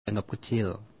dianggap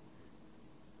kecil.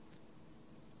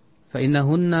 Fa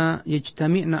innahunna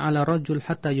yajtami'na 'ala rajul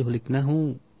hatta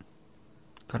yuhliknahu.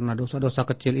 Karena dosa-dosa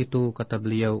kecil itu, kata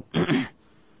beliau,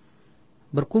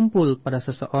 berkumpul pada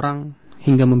seseorang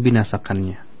hingga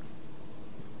membinasakannya.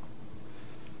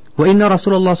 Wa inna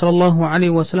Rasulullah sallallahu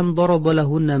alaihi wasallam daraba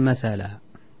lahunna mathala.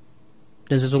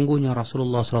 Dan sesungguhnya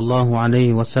Rasulullah sallallahu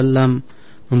alaihi wasallam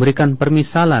memberikan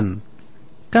permisalan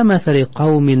kamathali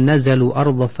qaumin nazalu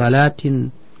ardha falatin,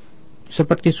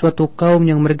 seperti suatu kaum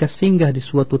yang mereka singgah di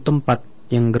suatu tempat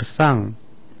yang gersang.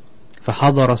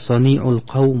 Fahadhara sani'ul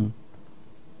qaum.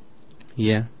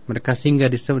 Ya, mereka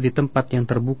singgah di tempat yang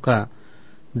terbuka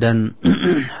dan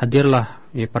hadirlah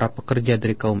para pekerja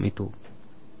dari kaum itu.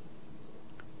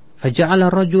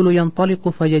 Faja'ala ar-rajulu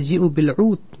yantaliqu fayaji'u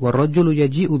bil'ud war-rajulu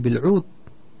yaji'u bil'ud.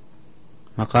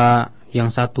 Maka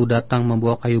yang satu datang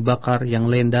membawa kayu bakar,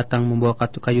 yang lain datang membawa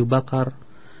kayu bakar.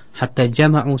 Hatta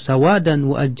jama'u sawadan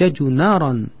wa ajjaju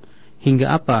naran,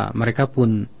 hingga apa? Mereka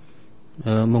pun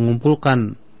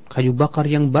mengumpulkan kayu bakar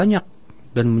yang banyak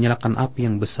dan menyalakan api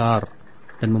yang besar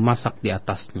dan memasak di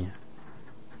atasnya.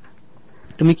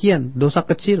 Demikian dosa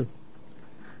kecil.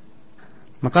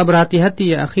 Maka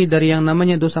berhati-hati ya akhi dari yang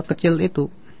namanya dosa kecil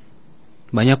itu.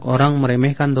 Banyak orang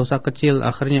meremehkan dosa kecil,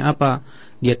 akhirnya apa?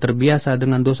 Dia terbiasa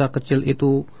dengan dosa kecil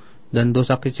itu. Dan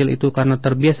dosa kecil itu karena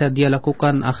terbiasa dia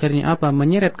lakukan, akhirnya apa?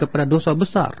 Menyeret kepada dosa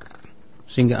besar,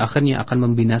 sehingga akhirnya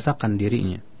akan membinasakan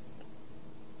dirinya.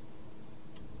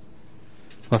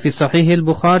 Wa fi sahih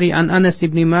al-Bukhari an Anas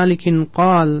bin Malik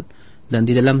qal, dan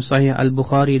di dalam sahih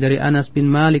al-Bukhari dari Anas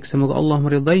bin Malik, semoga Allah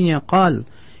meridainya, qal,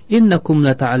 innakum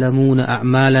la ta'lamuna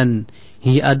a'malan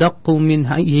hiya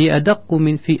adaqqu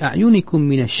min fi a'yunikum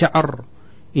min asy-sya'r.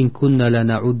 In kunna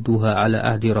lana'udduha ala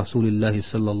ahdi Rasulillah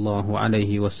sallallahu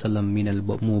alaihi wasallam minal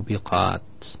mubiqat.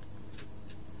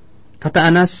 Kata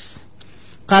Anas,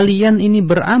 kalian ini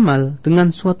beramal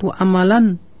dengan suatu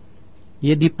amalan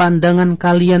ya di pandangan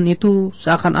kalian itu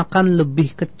seakan-akan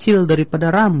lebih kecil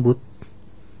daripada rambut,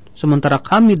 sementara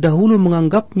kami dahulu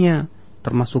menganggapnya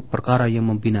termasuk perkara yang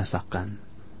membinasakan.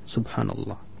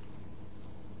 Subhanallah.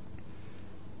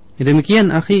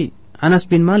 Demikian akhi, Anas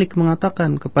bin Malik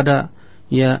mengatakan kepada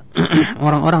ya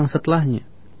orang-orang setelahnya,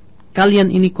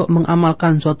 kalian ini kok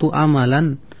mengamalkan suatu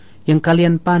amalan yang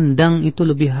kalian pandang itu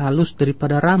lebih halus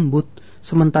daripada rambut,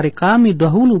 sementara kami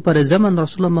dahulu pada zaman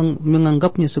Rasulullah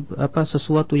menganggapnya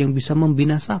sesuatu yang bisa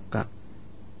membinasakan.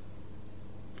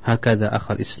 Hakadha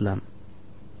akhal Islam.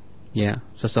 Ya,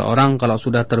 seseorang kalau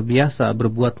sudah terbiasa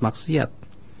berbuat maksiat,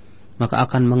 maka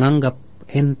akan menganggap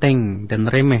enteng dan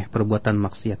remeh perbuatan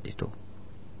maksiat itu.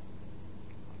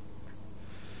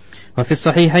 وفي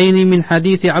الصحيحين من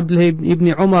حديث عبد الله بن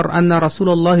عمر أن رسول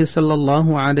الله صلى الله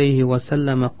عليه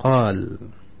وسلم قال,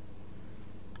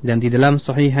 dan di dalam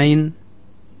Sahihain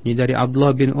dari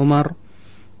Abdullah bin Umar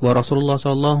bahwa Rasulullah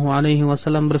sallallahu alaihi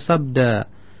wasallam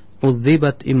bersabda,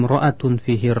 "Udhibat imra'atun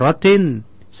fi hirratin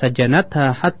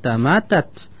sajanatha hatta matat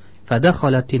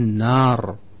fadakhalatin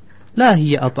nar la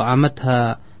hiya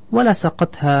at'amatha wala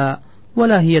saqatha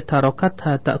wala hiya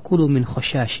tarakatha ta'kulu min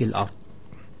khashashil ard."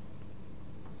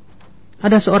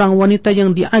 Ada seorang wanita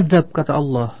yang diazab, kata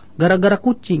Allah, gara-gara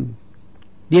kucing.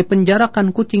 Dia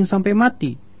penjarakan kucing sampai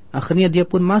mati. Akhirnya dia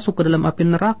pun masuk ke dalam api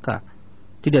neraka.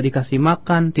 Tidak dikasih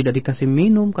makan, tidak dikasih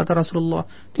minum, kata Rasulullah.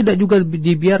 Tidak juga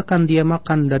dibiarkan dia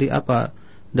makan dari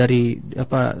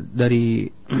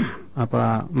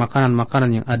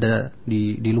makanan-makanan yang ada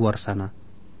di luar sana.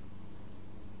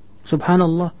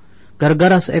 Subhanallah,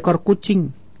 gara-gara seekor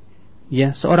kucing,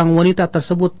 ya, seorang wanita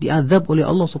tersebut diazab oleh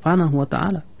Allah Subhanahu wa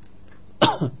taala.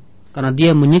 Karena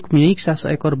dia menyiksa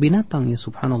seekor binatang, ya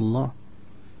subhanallah.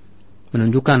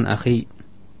 Menunjukkan akhi,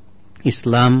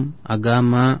 Islam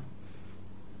agama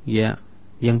ya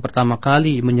yang pertama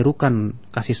kali menyerukan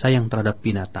kasih sayang terhadap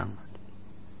binatang.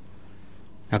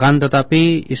 Akan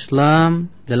tetapi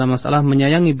Islam dalam masalah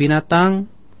menyayangi binatang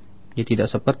ya tidak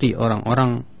seperti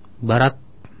orang-orang barat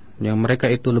yang mereka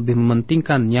itu lebih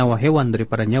mementingkan nyawa hewan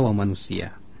daripada nyawa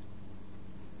manusia.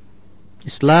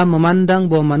 Islam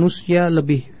memandang bahwa manusia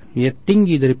lebih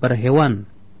tinggi daripada hewan.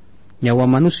 Nyawa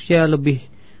manusia lebih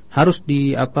harus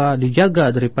dijaga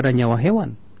daripada nyawa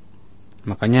hewan.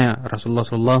 Makanya Rasulullah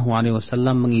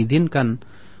SAW mengizinkan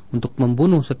untuk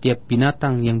membunuh setiap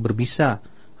binatang yang berbisa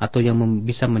atau yang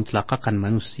bisa mencelakakan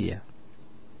manusia.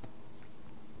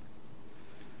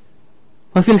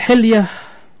 Wa fil hilyah,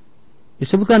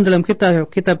 disebutkan dalam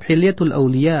kitab Hilyatul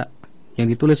Awliya yang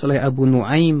ditulis oleh Abu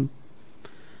Nuaim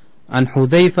an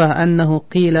Hudzaifah annahu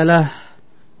qila lah,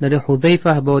 dari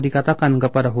Hudzaifah bahwa dikatakan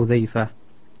kepada Hudzaifah,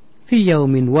 fi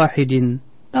yaumin wahidin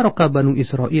taraka banu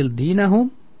Israil dinahum,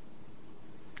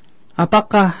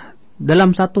 apakah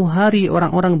dalam satu hari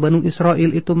orang-orang Banu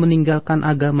Israel itu meninggalkan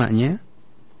agamanya?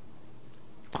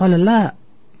 Qala la,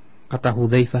 kata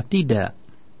Hudzaifah, tidak.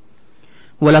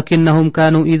 Walakinnahum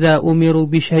kanu idza umiru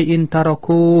bi syai'in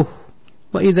tarakuh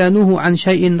wa idza nuhu an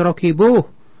syai'in rakibuh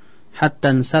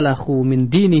hatta salakhu min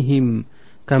dinihim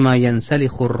kama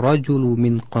yansalikhu ar-rajulu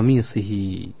min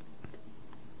qamisihi.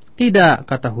 Tidak,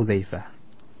 kata Hudzaifah.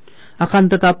 Akan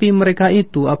tetapi mereka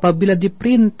itu apabila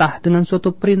diperintah dengan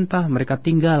suatu perintah, mereka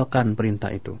tinggalkan perintah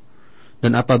itu.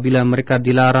 Dan apabila mereka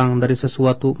dilarang dari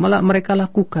sesuatu, malah mereka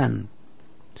lakukan.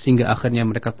 Sehingga akhirnya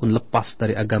mereka pun lepas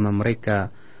dari agama mereka,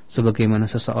 sebagaimana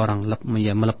seseorang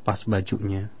melepas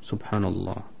bajunya.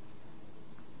 Subhanallah.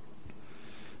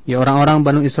 Ya, orang-orang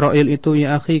Banu Israel itu,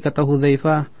 ya akhi, kata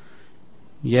Hudzaifah,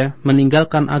 ya,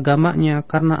 meninggalkan agamanya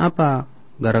karena apa?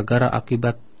 Gara-gara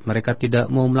akibat mereka tidak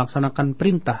mau melaksanakan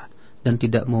perintah dan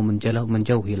tidak mau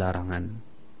menjauhi larangan.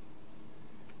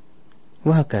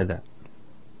 Wahakadha.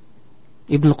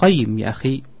 Ibnu Qayyim, ya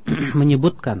akhi,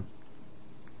 menyebutkan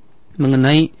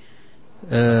mengenai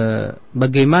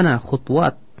bagaimana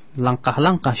khutwat,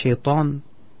 langkah-langkah syaitan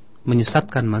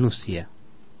menyesatkan manusia.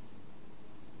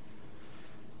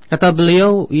 Kata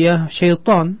beliau, ya,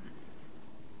 syaitan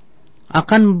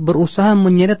akan berusaha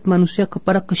menyeret manusia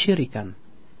kepada kesyirikan.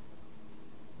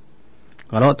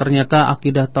 Kalau ternyata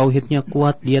akidah tauhidnya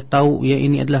kuat, dia tahu ya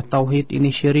ini adalah tauhid,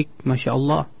 ini syirik, Masya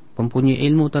Allah, mempunyai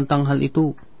ilmu tentang hal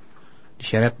itu,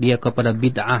 diseret dia kepada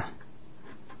bid'ah,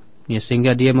 ya,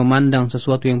 sehingga dia memandang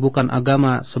sesuatu yang bukan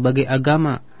agama sebagai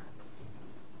agama.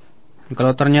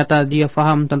 Kalau ternyata dia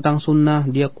faham tentang sunnah,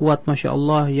 dia kuat, Masya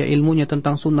Allah, ya ilmunya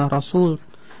tentang sunnah Rasul,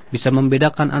 bisa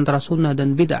membedakan antara sunnah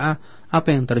dan bid'ah,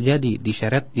 apa yang terjadi?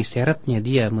 Diseretnya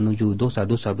dia menuju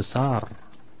dosa-dosa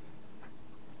besar.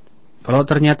 Kalau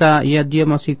ternyata ya dia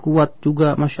masih kuat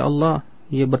juga, Masya Allah,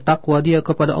 ya bertakwa dia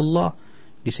kepada Allah,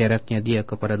 diseretnya dia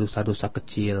kepada dosa-dosa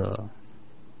kecil.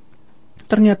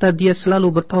 Ternyata dia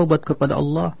selalu bertaubat kepada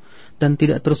Allah dan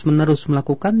tidak terus-menerus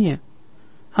melakukannya.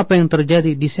 Apa yang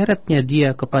terjadi? Diseretnya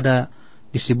dia kepada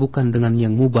disibukkan dengan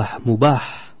yang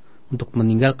mubah-mubah, untuk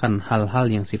meninggalkan hal-hal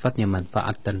yang sifatnya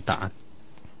manfaat dan taat.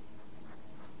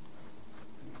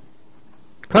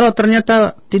 Kalau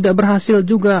ternyata tidak berhasil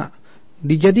juga,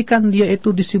 dijadikan dia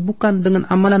itu disibukkan dengan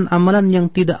amalan-amalan yang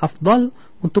tidak afdal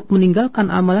untuk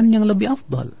meninggalkan amalan yang lebih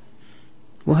afdal.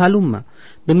 Wahalumma.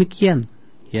 Demikian,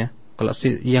 ya. Kalau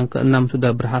yang keenam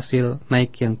sudah berhasil,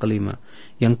 naik yang kelima.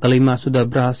 Yang kelima sudah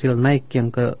berhasil, naik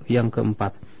yang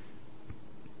keempat.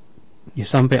 Ya,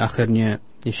 sampai akhirnya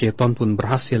ya, syaitan pun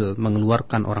berhasil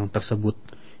mengeluarkan orang tersebut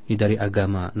dari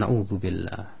agama.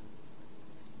 Na'udzubillah.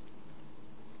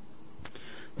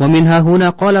 Wa min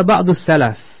hahuna qala ba'dus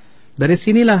salaf. Dari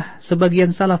sinilah sebagian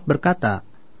salaf berkata,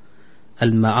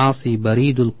 al-ma'asi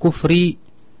baridul kufri,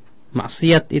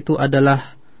 maksiat itu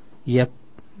adalah ya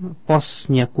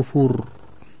posnya kufur,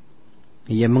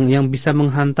 yang bisa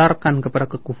menghantarkan kepada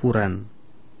kekufuran.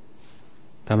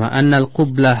 Kama annal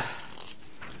qublah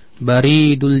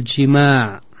baridul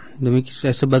jima',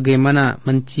 demikian sebagaimana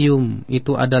mencium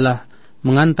itu adalah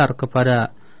mengantar kepada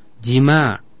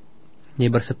jima', ya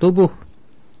bersetubuh.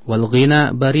 Wal ghina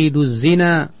bariduz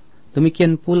zina,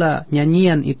 demikian pula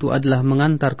nyanyian itu adalah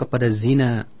mengantar kepada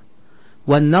zina.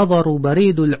 Wan nadharu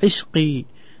baridul ishqi,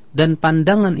 dan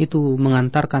pandangan itu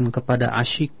mengantarkan kepada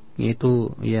asyik,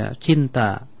 yaitu ya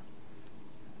cinta.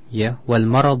 Ya, wal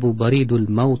maradu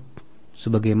baridul maut,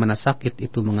 sebagaimana sakit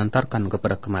itu mengantarkan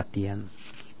kepada kematian.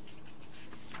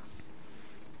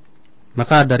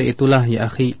 Maka dari itulah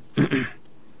ya akhi,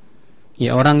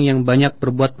 ya orang yang banyak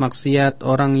berbuat maksiat,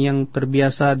 orang yang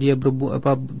terbiasa dia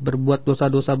berbuat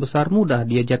dosa-dosa besar, mudah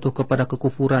dia jatuh kepada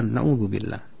kekufuran.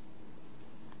 Na'udzubillah.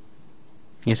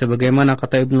 Ya, sebagaimana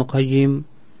kata Ibnu Qayyim,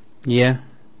 ya,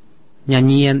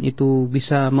 nyanyian itu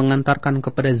bisa mengantarkan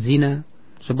kepada zina.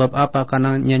 Sebab apa?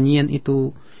 Karena nyanyian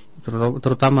itu,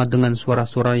 terutama dengan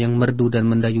suara-suara yang merdu dan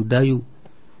mendayu-dayu,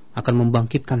 akan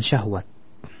membangkitkan syahwat.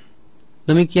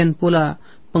 Demikian pula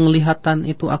penglihatan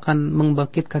itu akan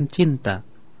membangkitkan cinta.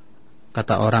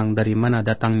 Kata orang, dari mana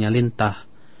datangnya lintah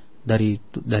dari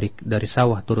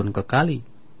sawah turun ke kali?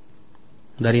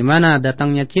 Dari mana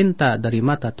datangnya cinta? Dari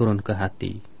mata turun ke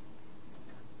hati.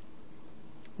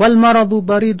 Wal maradu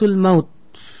baridul maut,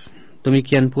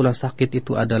 demikian pula sakit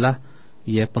itu adalah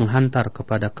ya penghantar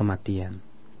kepada kematian.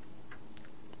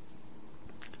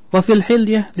 Wa fil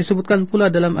hilyah, disebutkan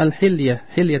pula dalam al-hilyah,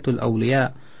 hilyatul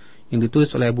awliya, yang ditulis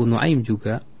oleh Abu Nuaim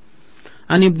juga.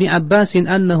 An Ibni Abbasin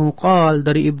annahu qal,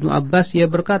 dari Ibnu Abbas ia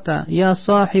berkata, ya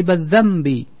sahibadz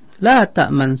dzambi la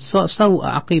ta'man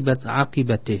saw'a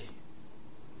aqibatih.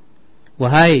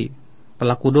 Wahai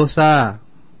pelaku dosa,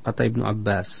 kata Ibnu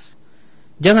Abbas,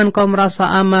 Jangan kau merasa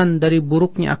aman dari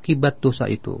buruknya akibat dosa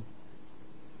itu.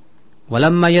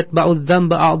 Walamma yatba'u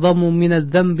dzamba a'dhamu min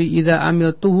adz-dzambi idza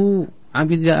amiltahu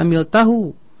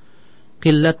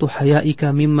qillatu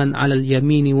hayaika mimman 'ala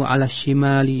al-yamini wa 'ala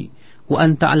ash-shimali wa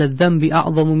anta 'ala adz-dzambi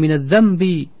a'dhamu min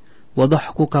adz-dzambi wa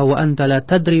dhahkuka wa anta la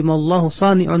tadri ma Allahu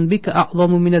sani'un bika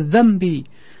a'dhamu min adz-dzambi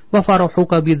wa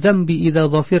farahuka bi-dzambi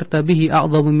idza dhafirta bihi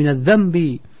a'dhamu min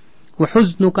adz-dzambi wa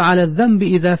huznuka 'ala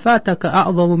adz-dzambi idza fataka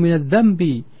a'dhamu min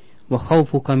adz-dzambi wa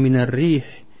khawfuka min ar-rih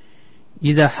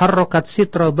idza harrakat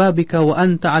sitra babika wa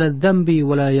anta 'ala adz-dzambi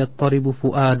wa la yattaribu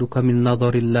fu'aduka min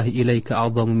nadharillahi ilaika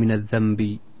a'dhamu min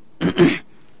adz-dzambi.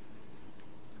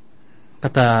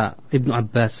 Kata Ibnu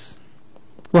Abbas,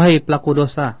 wahai pelaku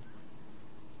dosa,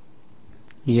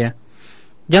 ya,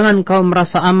 jangan kau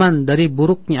merasa aman dari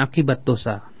buruknya akibat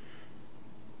dosa.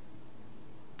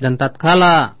 Dan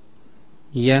tatkala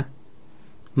ya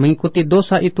mengikuti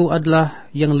dosa itu adalah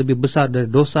yang lebih besar dari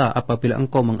dosa apabila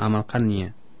engkau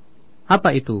mengamalkannya.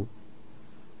 Apa itu?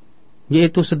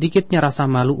 Yaitu sedikitnya rasa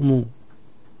malumu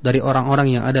dari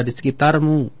orang-orang yang ada di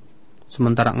sekitarmu,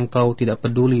 sementara engkau tidak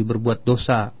peduli berbuat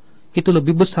dosa, itu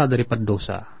lebih besar daripada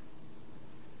dosa.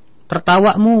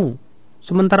 Tertawamu,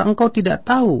 sementara engkau tidak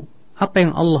tahu apa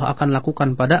yang Allah akan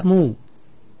lakukan padamu.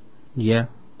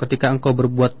 Ya, ketika engkau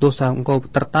berbuat dosa, engkau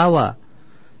tertawa,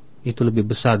 itu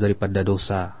lebih besar daripada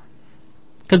dosa.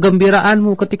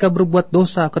 Kegembiraanmu ketika berbuat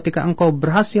dosa, ketika engkau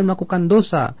berhasil melakukan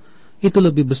dosa, itu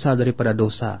lebih besar daripada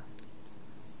dosa.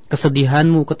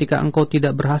 Kesedihanmu ketika engkau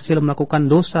tidak berhasil melakukan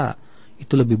dosa,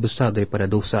 itu lebih besar daripada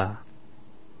dosa.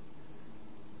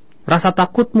 Rasa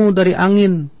takutmu dari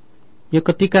angin, ya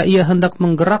ketika ia hendak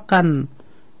menggerakkan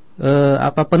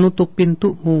penutup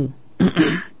pintumu,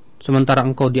 sementara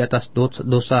engkau di atas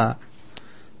dosa,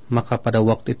 maka pada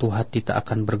waktu itu hati tak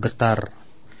akan bergetar,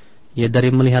 ya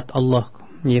dari melihat Allah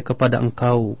ya kepada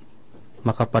engkau,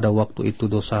 maka pada waktu itu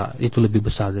dosa itu lebih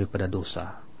besar daripada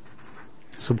dosa.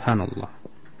 Subhanallah.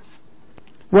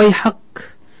 Waihak,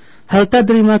 hal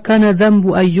tadri ma kana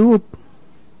dzambu Ayyub?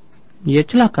 Ya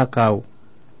celaka kau.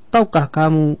 Tahukah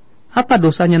kamu apa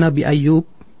dosanya Nabi Ayyub?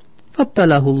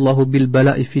 Fabtalahu Allahu bil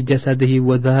bala'i fi jasadihi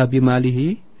wa dhahabi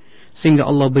malihi, sehingga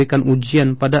Allah berikan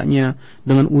ujian padanya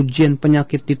dengan ujian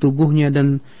penyakit di tubuhnya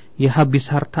dan ya habis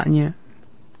hartanya.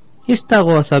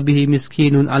 Istaghatha bihi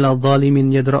miskinun ala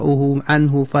zalimin yadra'uhu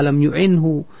anhu falam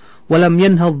yu'inhu wa lam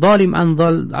yanha adh-dhalim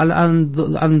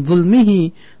an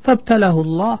zulmihi fabtalahu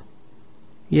Allah.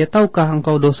 Ya tahukah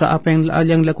engkau dosa apa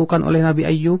yang dilakukan oleh Nabi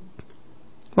Ayyub?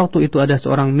 Waktu itu ada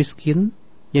seorang miskin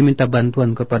yang minta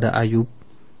bantuan kepada Ayyub,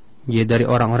 ya dari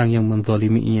orang-orang yang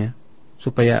menzaliminya,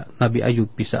 supaya Nabi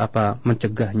Ayyub bisa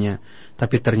mencegahnya,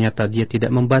 tapi ternyata dia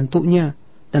tidak membantunya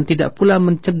dan tidak pula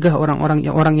mencegah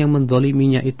orang yang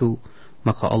menzaliminya itu.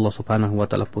 Maka Allah Subhanahu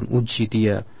wa taala pun uji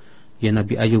dia. Ya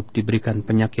Nabi Ayyub diberikan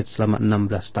penyakit selama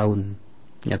 16 tahun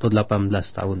atau 18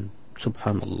 tahun.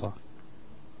 Subhanallah.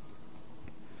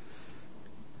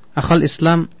 Akhal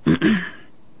Islam,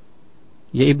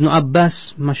 ya Ibnu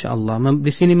Abbas, Masya Allah,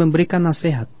 di sini memberikan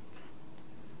nasihat.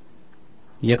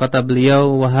 Ya kata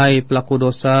beliau, wahai pelaku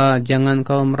dosa, jangan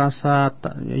kau merasa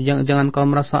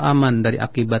aman dari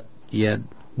akibat ya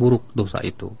buruk dosa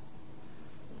itu.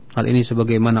 Hal ini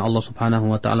sebagaimana Allah Subhanahu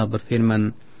wa taala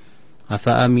berfirman,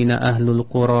 afa amina ahlul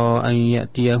qura an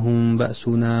ya'tiyahum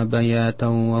ba'suna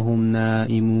bayatan wa hum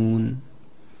naimun.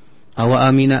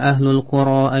 Awa amina ahlul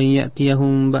qura an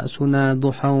ya'tiyahum ba'suna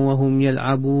duhan wa hum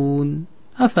yal'abun.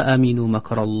 Afa aminu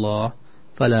makrallah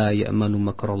fala ya'manu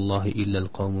makrallahi illa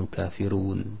alqaumul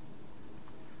kafirun.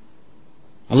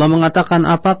 Allah mengatakan,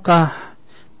 apakah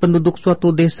penduduk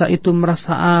suatu desa itu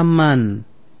merasa aman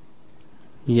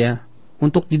ya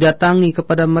untuk didatangi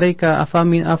kepada mereka, afa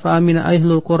amina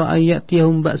ahlul qura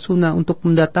ayatiyahum ba'suna, untuk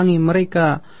mendatangi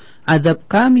mereka azab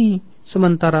kami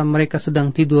sementara mereka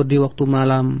sedang tidur di waktu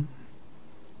malam?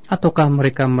 Ataukah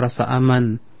mereka merasa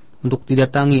aman untuk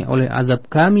didatangi oleh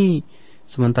azab kami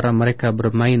sementara mereka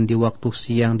bermain di waktu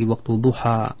siang, di waktu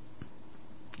duha?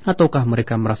 Ataukah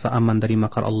mereka merasa aman dari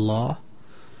makar Allah?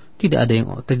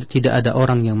 Tidak ada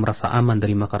orang yang merasa aman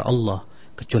dari makar Allah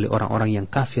kecuali orang-orang yang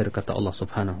kafir, kata Allah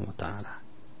Subhanahu wa taala.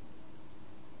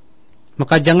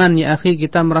 Maka jangan ya akhi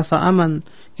kita merasa aman,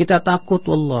 kita takut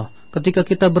Allah ketika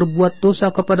kita berbuat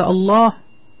dosa kepada Allah,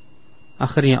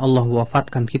 akhirnya Allah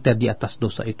wafatkan kita di atas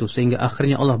dosa itu, sehingga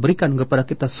akhirnya Allah berikan kepada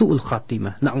kita su'ul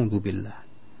khatimah. Na'udzubillah.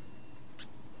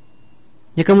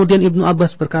 Ya kemudian Ibnu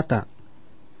Abbas berkata,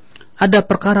 ada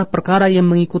perkara-perkara yang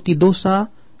mengikuti dosa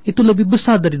itu lebih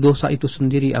besar dari dosa itu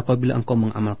sendiri apabila engkau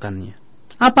mengamalkannya.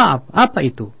 Apa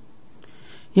itu?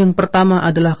 Yang pertama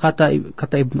adalah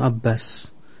kata Ibnu Abbas,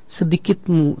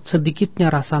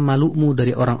 sedikitnya rasa malumu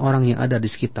dari orang-orang yang ada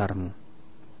di sekitarmu.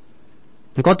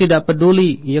 Engkau tidak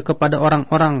peduli ya kepada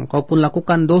orang-orang, kau pun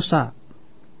lakukan dosa,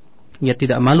 ya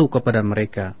tidak malu kepada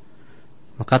mereka.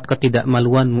 Maka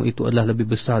ketidakmaluanmu itu adalah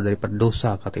lebih besar daripada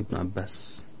dosa, kata Ibnu Abbas.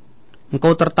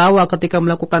 Engkau tertawa ketika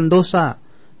melakukan dosa,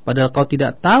 padahal kau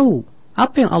tidak tahu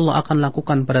apa yang Allah akan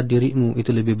lakukan pada dirimu, itu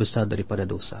lebih besar daripada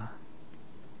dosa.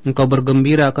 Engkau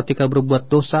bergembira ketika berbuat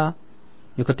dosa,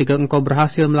 ya ketika engkau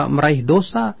berhasil meraih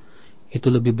dosa, itu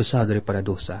lebih besar daripada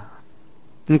dosa.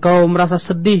 Engkau merasa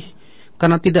sedih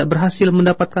karena tidak berhasil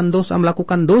mendapatkan dosa,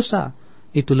 melakukan dosa,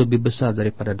 itu lebih besar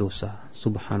daripada dosa.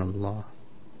 Subhanallah.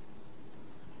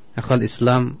 Akhal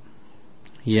Islam,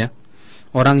 ya,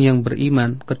 orang yang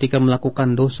beriman ketika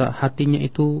melakukan dosa, hatinya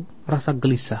itu rasa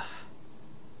gelisah.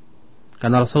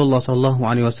 Karena Rasulullah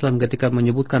SAW ketika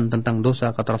menyebutkan tentang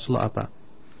dosa, kata Rasulullah apa?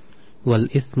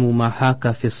 Wal ithmu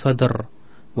mahaka fis sadr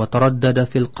wa taraddada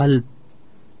fil qalb.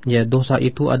 Ya, dosa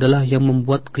itu adalah yang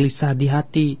membuat gelisah di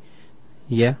hati,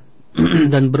 ya,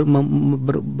 dan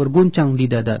berguncang di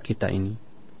dada kita ini.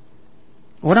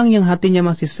 Orang yang hatinya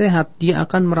masih sehat, dia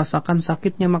akan merasakan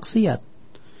sakitnya maksiat.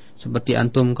 Seperti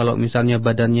antum kalau misalnya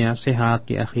badannya sehat,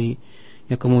 ya akhi,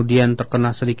 ya kemudian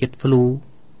terkena sedikit flu,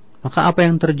 maka apa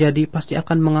yang terjadi? Pasti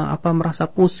akan merasa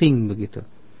pusing begitu.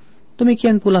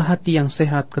 Demikian pula hati yang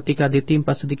sehat ketika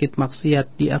ditimpa sedikit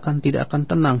maksiat, dia tidak akan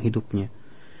tenang hidupnya.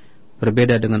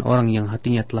 Berbeda dengan orang yang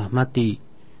hatinya telah mati.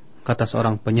 Kata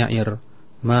seorang penyair,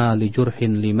 ma li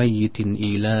jurhin li mayyitin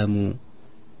ilamu.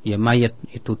 Ya, mayat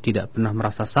itu tidak pernah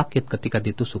merasa sakit ketika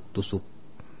ditusuk-tusuk.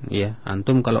 Ya,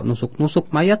 antum kalau nusuk-nusuk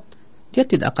mayat, dia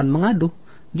tidak akan mengaduh,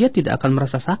 dia tidak akan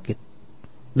merasa sakit.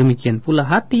 Demikian pula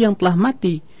hati yang telah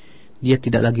mati, dia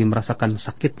tidak lagi merasakan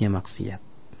sakitnya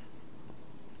maksiat.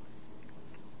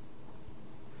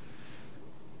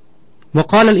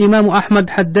 وقال الإمام أحمد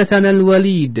حدثنا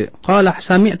الوليد قال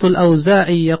سمعت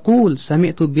الأوزاعي يقول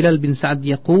سمعت بلال بن سعد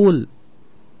يقول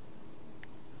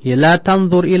لا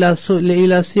تنظر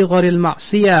إلى صغر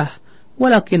المعصية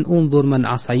ولكن انظر من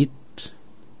عصيت.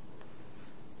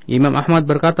 Imam Ahmad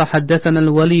berkata haddatsana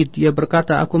al-Walid, ia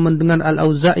berkata aku mendengar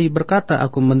Al-Auza'i berkata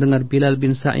aku mendengar Bilal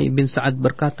bin Sa'ad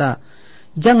berkata,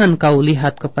 jangan kau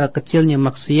lihat kepada kecilnya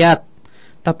maksiat,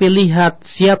 tapi lihat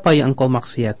siapa yang engkau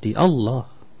maksiati,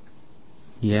 Allah.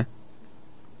 Ya.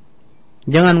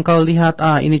 Jangan kau lihat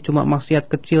ini cuma maksiat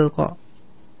kecil kok.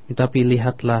 Tapi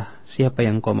lihatlah siapa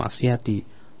yang kau maksiati,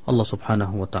 Allah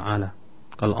Subhanahu wa taala.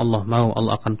 Kalau Allah mau,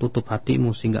 Allah akan tutup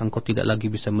hatimu sehingga engkau tidak lagi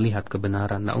bisa melihat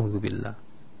kebenaran. Na'udzubillah.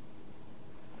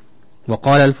 Wa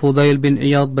qala al-Fudail bin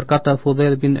Iyad berkata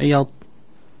Fudail bin Iyad,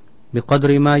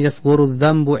 biqadri ma yasghuru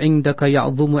adh-dhanbu 'indaka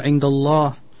ya'dhumu 'inda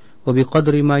Allah, wa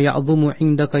biqadri ma ya'dhumu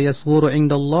 'indaka yasghuru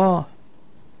 'inda Allah.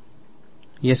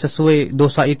 Ya,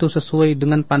 dosa itu sesuai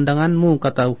dengan pandanganmu,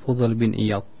 kata Fudail bin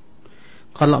Iyad.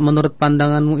 Kalau menurut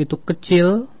pandanganmu itu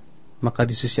kecil, maka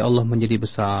di sisi Allah menjadi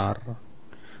besar.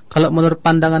 Kalau menurut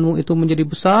pandanganmu itu menjadi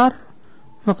besar,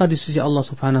 maka di sisi Allah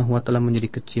Subhanahu wa taala menjadi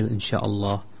kecil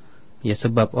insyaallah. Ya,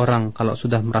 sebab orang kalau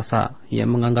sudah merasa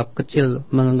menganggap kecil,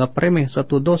 menganggap remeh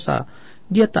suatu dosa,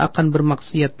 dia tak akan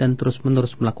bermaksiat dan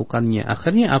terus-menerus melakukannya.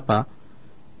 Akhirnya apa?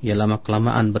 Ya,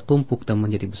 lama-kelamaan bertumpuk dan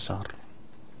menjadi besar.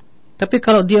 Tapi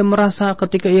kalau dia merasa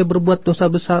ketika ia berbuat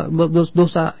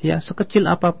dosa sekecil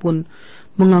apapun,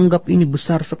 menganggap ini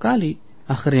besar sekali,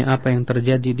 akhirnya apa yang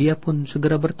terjadi? Dia pun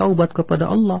segera bertaubat kepada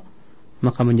Allah,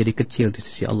 maka menjadi kecil di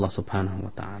sisi Allah Subhanahu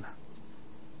wa taala.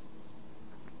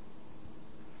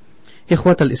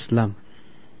 Ikhwatal Islam,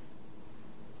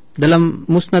 dalam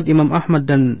Musnad Imam Ahmad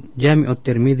dan Jami'ut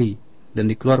Tirmidzi, dan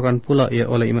dikeluarkan pula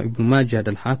oleh Imam Ibnu Majah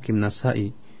dan Hakim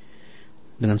Nasa'i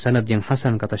dengan sanad yang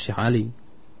hasan, kata Syekh Ali,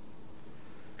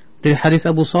 dari hadis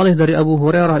Abu Salih dari Abu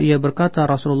Hurairah, ia berkata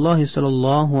Rasulullah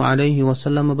sallallahu alaihi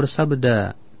wasallam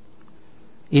bersabda,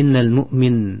 innal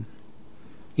mu'min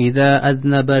idza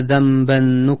aznaba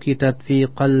dhanban nukitat fi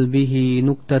qalbihi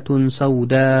nuktatun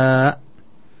sauda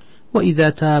wa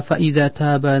idza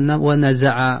taba wa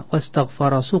naza'a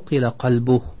wastaghfara suqila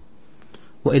qalbuhu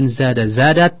wa in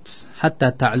zadat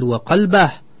hatta ta'luwa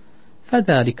qalbah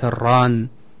fadhalika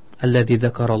ar-ran alladhi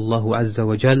dhakara Allah azza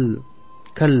wa jalla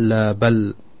kalla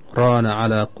bal rana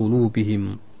ala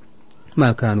qulubihim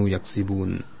ma kanu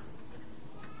yaksibun.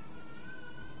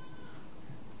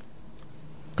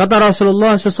 Kata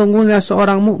Rasulullah, sesungguhnya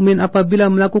seorang mukmin apabila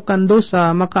melakukan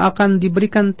dosa maka akan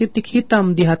diberikan titik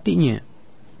hitam di hatinya.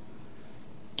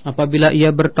 Apabila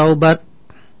ia bertaubat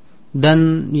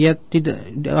dan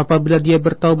apabila dia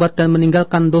bertaubat dan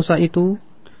meninggalkan dosa itu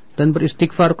dan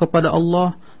beristighfar kepada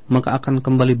Allah, maka akan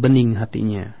kembali bening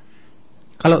hatinya.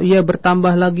 Kalau ia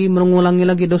bertambah lagi, mengulangi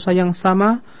lagi dosa yang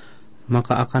sama,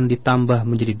 maka akan ditambah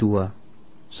menjadi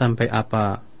 2 sampai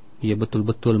apa ia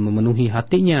betul-betul memenuhi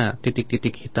hatinya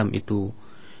titik-titik hitam itu.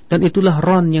 Dan itulah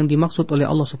ran yang dimaksud oleh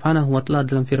Allah Subhanahu wa taala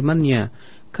dalam firman-Nya,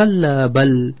 kalla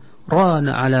bal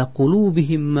rana ala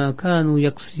qulubihim ma kanu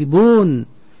yaksibun.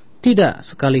 Tidak,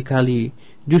 sekali-kali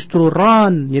justru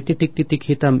ran, ya titik-titik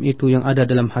hitam itu yang ada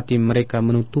dalam hati mereka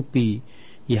menutupi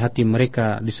ya hati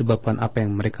mereka disebabkan apa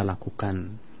yang mereka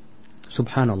lakukan.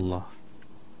 Subhanallah.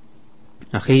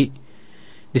 Akhi,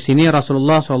 di sini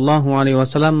Rasulullah SAW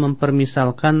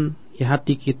mempermisalkan ya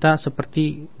hati kita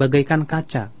seperti bagaikan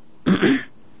kaca.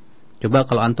 Coba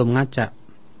kalau antum ngaca,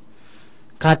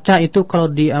 kaca itu kalau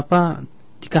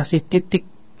dikasih titik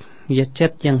ya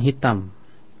cat yang hitam,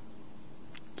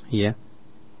 ya,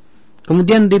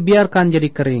 kemudian dibiarkan jadi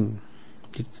kering,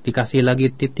 dikasih lagi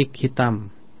titik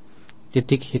hitam,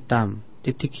 titik hitam,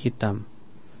 titik hitam.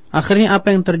 Akhirnya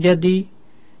apa yang terjadi?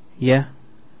 Ya,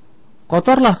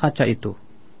 kotorlah kaca itu.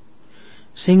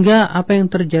 Sehingga apa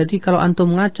yang terjadi kalau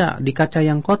antum ngaca di kaca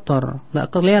yang kotor, nggak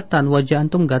kelihatan wajah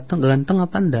antum ganteng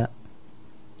apa enggak.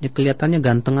 Ya kelihatannya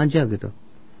ganteng aja gitu.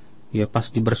 Ya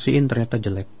pas dibersihin ternyata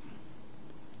jelek.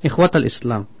 Ikhwatal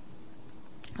Islam.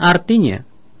 Artinya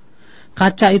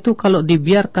kaca itu kalau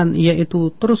dibiarkan ia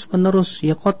itu terus-menerus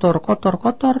ya kotor,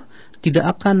 tidak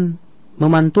akan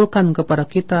memantulkan kepada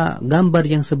kita gambar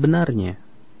yang sebenarnya.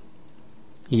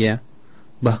 Ya.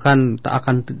 Bahkan tak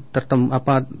akan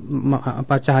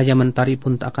cahaya mentari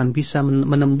pun tak akan bisa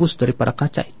menembus daripada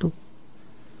kaca itu.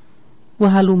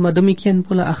 Wahaluma, demikian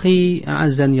pula akhi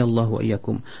a'azzani Allah wa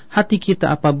iyyakum. Hati kita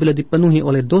apabila dipenuhi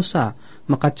oleh dosa,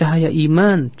 maka cahaya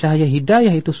iman, cahaya hidayah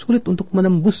itu sulit untuk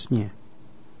menembusnya.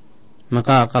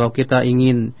 Maka kalau kita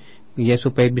ingin ya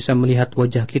supaya bisa melihat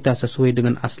wajah kita sesuai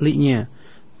dengan aslinya,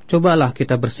 cobalah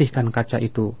kita bersihkan kaca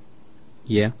itu.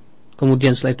 Ya.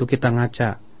 Kemudian setelah itu kita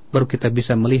ngaca, baru kita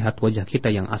bisa melihat wajah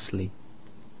kita yang asli.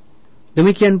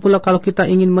 Demikian pula kalau kita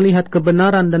ingin melihat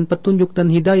kebenaran dan petunjuk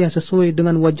dan hidayah sesuai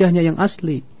dengan wajahnya yang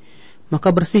asli,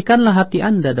 maka bersihkanlah hati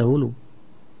Anda dahulu.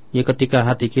 Ya, ketika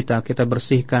hati kita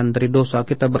bersihkan dari dosa,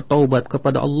 kita bertaubat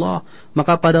kepada Allah,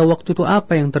 maka pada waktu itu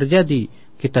apa yang terjadi?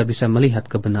 Kita bisa melihat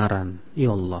kebenaran.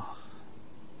 Ya Allah.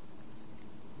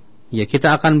 Ya,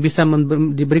 kita akan bisa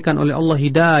diberikan oleh Allah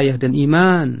hidayah dan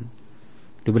iman.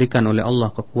 Diberikan oleh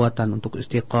Allah kekuatan untuk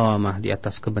istiqamah di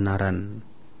atas kebenaran.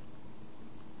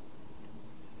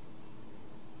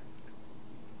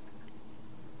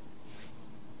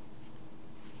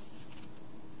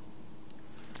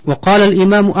 وقال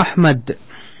الإمام أحمد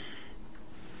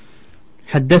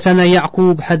حدثنا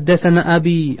يعقوب حدثنا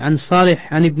أبي عن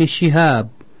صالح عن ابن شهاب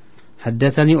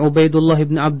حدثني عبيد الله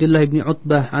بن عبد الله بن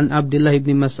عتبة عن عبد الله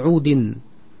بن مسعود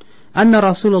أن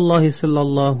رسول الله صلى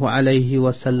الله عليه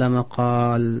وسلم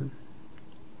قال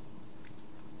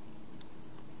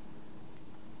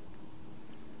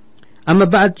أما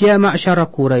بعد يا معشر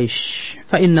قريش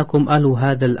فإنكم أهل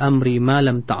هذا الأمر ما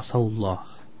لم تعصوا الله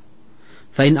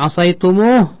فإن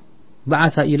عصيتموه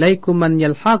بعث إليكم من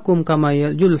يلحاكم كما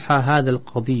يلحى هذا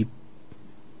القضيب.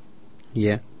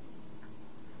 Ya.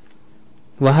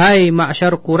 Wahai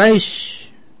ma'syar Quraisy,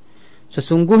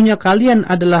 sesungguhnya kalian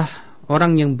adalah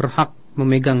orang yang berhak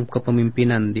memegang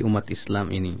kepemimpinan di umat Islam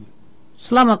ini.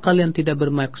 Selama kalian tidak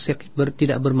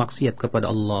bermaksiat kepada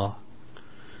Allah.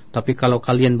 Tapi kalau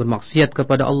kalian bermaksiat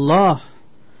kepada Allah,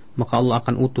 maka Allah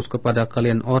akan utus kepada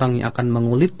kalian orang yang akan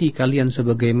menguliti kalian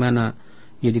sebagaimana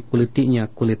ya dikulitinya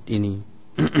kulit ini.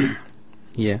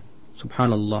 Ya,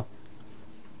 subhanallah.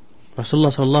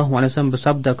 Rasulullah SAW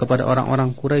bersabda kepada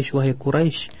orang-orang Quraisy, wahai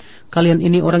Quraisy, kalian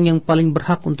ini orang yang paling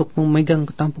berhak untuk memegang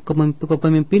tampuk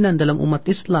kepemimpinan dalam umat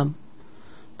Islam.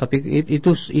 Tapi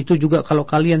itu juga kalau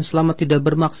kalian selama tidak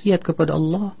bermaksiat kepada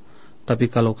Allah. Tapi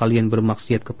kalau kalian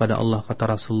bermaksiat kepada Allah,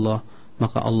 kata Rasulullah,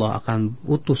 maka Allah akan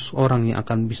utus orang yang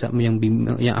akan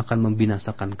yang akan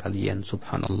membinasakan kalian.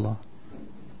 Subhanallah.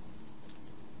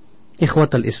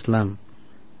 Ikhwatal Islam,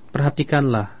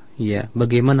 perhatikanlah ya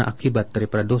bagaimana akibat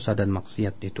daripada dosa dan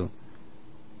maksiat itu.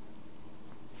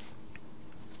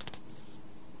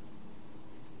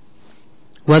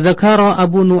 Wa dzakara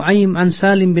Abu Nu'aim an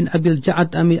Salim bin Abil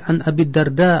Ja'ad an Abi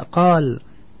Darda qala,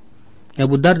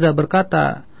 Abu Darda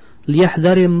berkata,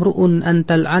 liyahdhari imru'un an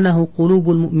tal'anahu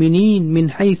qulubul mu'minin min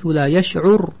haitsu la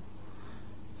yash'ur.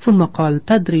 Thumma qala,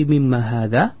 tadri mimma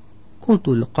hadha?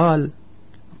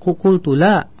 Qultu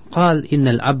la. قال إن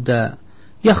العبد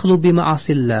يخلو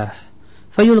بمعاصي الله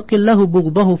فيلقي الله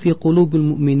بغضه في قلوب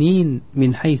المؤمنين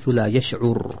من حيث لا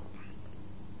يشعر.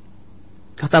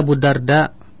 Kata Abu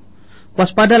Darda,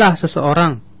 waspadalah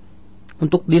seseorang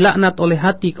untuk dilaknat oleh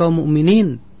hati kaum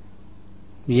mukminin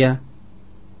ya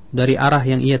dari arah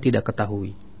yang ia tidak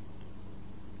ketahui.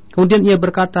 Kemudian ia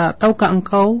berkata, tahukah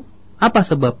engkau apa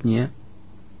sebabnya?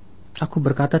 Aku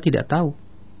berkata, tidak tahu.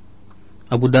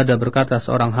 Abu Darda berkata,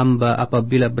 seorang hamba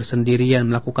apabila bersendirian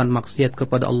melakukan maksiat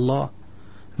kepada Allah,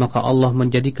 maka Allah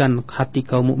menjadikan hati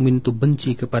kaum mukmin itu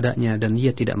benci kepadanya dan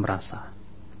dia tidak merasa.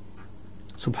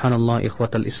 Subhanallah,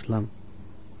 ikhwatal Islam.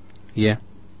 Ya.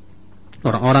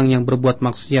 Orang-orang yang berbuat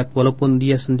maksiat walaupun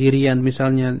dia sendirian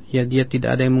misalnya, ya dia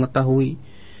tidak ada yang mengetahui,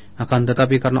 akan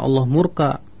tetapi karena Allah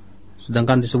murka.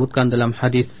 Sedangkan disebutkan dalam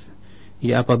hadis,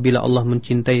 ya apabila Allah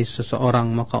mencintai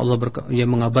seseorang, maka Allah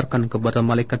mengabarkan kepada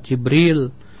malaikat Jibril.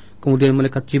 Kemudian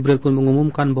malaikat Jibril pun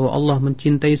mengumumkan bahwa Allah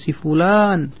mencintai si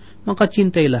fulan, maka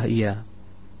cintailah ia.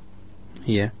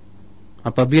 Ya.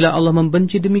 Apabila Allah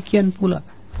membenci, demikian pula.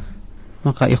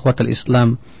 Maka ikhwatul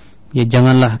Islam, ya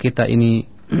janganlah kita ini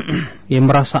ya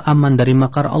merasa aman dari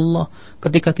makar Allah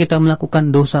ketika kita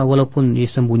melakukan dosa walaupun ya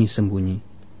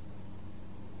sembunyi-sembunyi.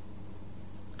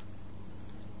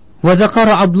 Wa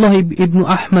dzakara Abdullah ibnu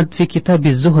Ahmad fi kitab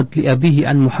az-Zuhd li abihi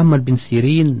an Muhammad bin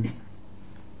Sirin.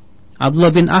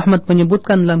 Abdullah bin Ahmad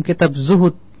menyebutkan dalam kitab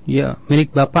Zuhud, ya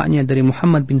milik bapaknya dari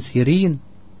Muhammad bin Sirin,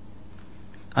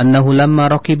 annahu lamma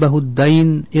raqibahu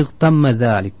ad-dain igtamma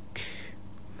dhalik.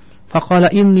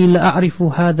 Faqala inni la a'rifu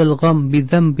hadha al-gham bi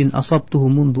dhanbin asabtuhu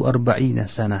mundu 40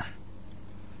 sanah.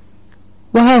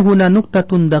 Wa ha huna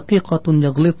nuqtatun daqiqatun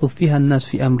yaghlithu fiha an-nas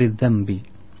fi amri adh-dhanbi.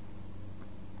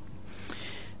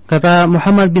 Kata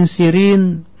Muhammad bin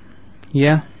Sirin,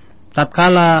 ya,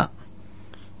 tatkala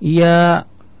ia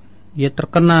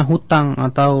terkena hutang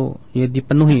atau ia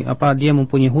dipenuhi dia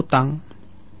mempunyai hutang,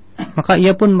 maka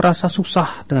ia pun merasa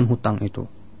susah dengan hutang itu.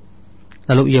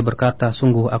 Lalu ia berkata,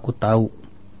 sungguh aku tahu,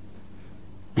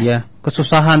 ya,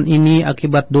 kesusahan ini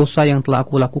akibat dosa yang telah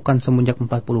aku lakukan semenjak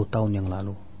 40 tahun yang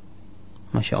lalu.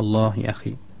 Masya Allah, ya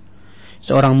akhi.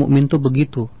 Seorang mukmin itu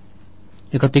begitu.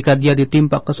 Ya, ketika dia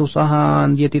ditimpa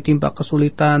kesusahan, dia ditimpa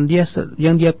kesulitan,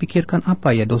 yang dia pikirkan,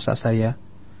 apa ya dosa saya?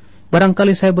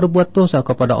 Barangkali saya berbuat dosa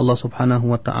kepada Allah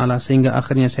Subhanahu wa taala sehingga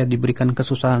akhirnya saya diberikan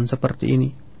kesusahan seperti ini.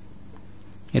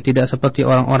 Ya, tidak seperti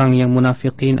orang-orang yang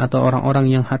munafikin atau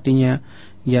orang-orang yang hatinya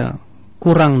ya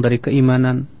kurang dari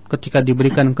keimanan. Ketika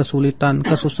diberikan kesulitan,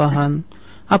 kesusahan,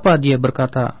 apa dia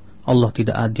berkata? Allah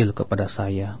tidak adil kepada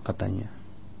saya, katanya.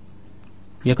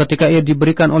 Ya, ketika ia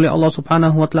diberikan oleh Allah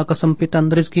Subhanahu wa taala kesempitan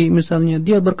rezeki misalnya,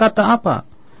 dia berkata apa?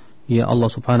 Ya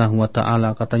Allah Subhanahu wa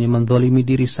taala, katanya, menzalimi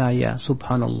diri saya.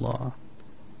 Subhanallah.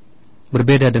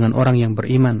 Berbeda dengan orang yang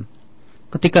beriman.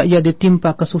 Ketika ia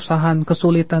ditimpa kesusahan,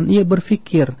 kesulitan, ia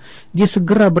berpikir, dia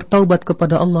segera bertaubat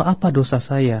kepada Allah, apa dosa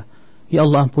saya? Ya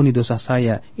Allah, ampuni dosa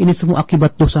saya. Ini semua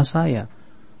akibat dosa saya.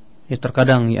 Ya,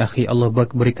 terkadang ya akhi, Allah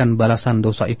berikan balasan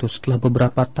dosa itu setelah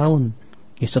beberapa tahun.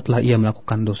 Ya, setelah ia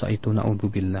melakukan dosa itu,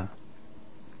 na'udzubillah.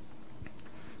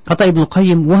 Kata Ibnu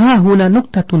Qayyim, wa huna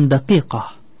nuqtatun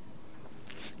daqiqah.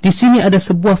 Di sini ada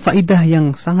sebuah faidah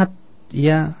yang sangat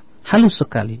ya halus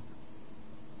sekali.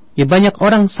 Ya, banyak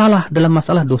orang salah dalam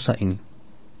masalah dosa ini.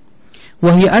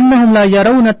 Wa hiya annahum la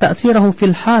yarawna ta'thirahu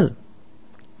fil hal.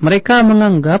 Mereka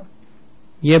menganggap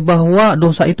ya bahwa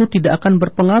dosa itu tidak akan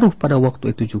berpengaruh pada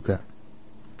waktu itu juga.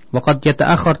 Wa qad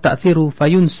yata'akhkhar ta'thiru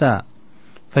fayunsa.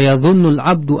 Fayadhunnul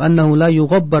 'abdu annahu la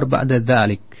yughabbar ba'da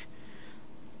dzalik.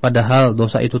 Padahal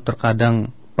dosa itu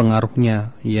terkadang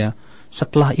pengaruhnya ya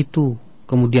setelah itu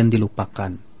kemudian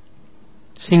dilupakan.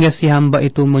 Sehingga si hamba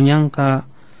itu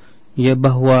menyangka ya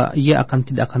bahwa ia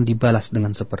tidak akan dibalas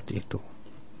dengan seperti itu.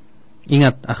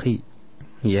 Ingat akhi,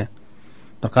 ya.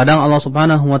 Terkadang Allah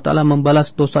Subhanahu wa taala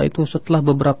membalas dosa itu setelah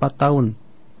beberapa tahun.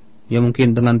 Ya,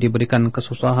 mungkin dengan diberikan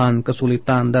kesusahan,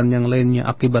 kesulitan dan yang lainnya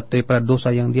akibat daripada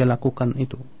dosa yang dia lakukan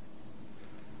itu.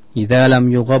 Idza lam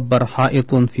yughabbar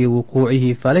ha'itun fi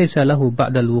wuqu'ihi falaysa lahu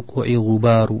ba'da al-wuqu'i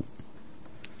ghubaru.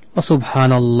 Wa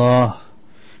subhanallah,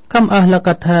 kam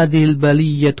ahlakat hadhihi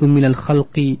al-baliyyatu min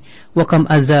al-khalqi wa kam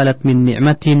azalat min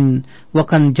ni'matin wa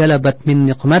kam jalabat min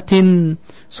niqmatin.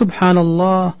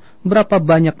 Subhanallah, berapa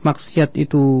banyak maksiat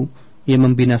itu yang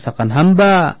membinasakan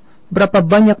hamba. Berapa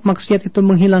banyak maksiat itu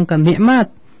menghilangkan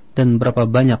nikmat, dan berapa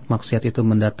banyak maksiat itu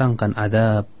mendatangkan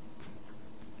adab.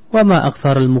 Wa ma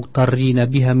aktsarul muqtarrina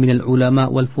biha minal ulama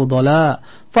wal fudala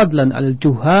fadlan al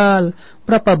juhal.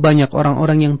 Berapa banyak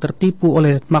orang-orang yang tertipu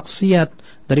oleh maksiat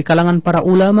dari kalangan para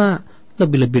ulama,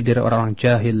 lebih-lebih dari orang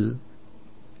jahil.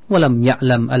 Walam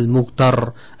ya'lam al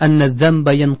muqtar anna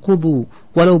adh-dhanba yanqudu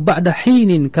walau ba'da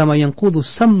hinin kama yanqudu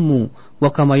sammu wa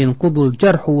kama yanqudul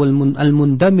jarhu wal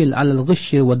mundamil 'alal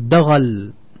ghishi wad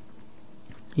daghal.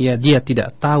 Ya, dia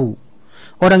tidak tahu.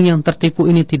 Orang yang tertipu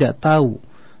ini tidak tahu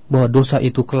bahwa dosa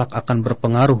itu kelak akan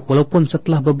berpengaruh walaupun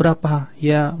setelah beberapa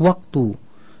ya waktu,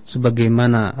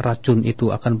 sebagaimana racun itu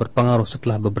akan berpengaruh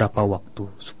setelah beberapa waktu.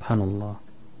 Subhanallah.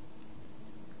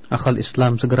 Akhal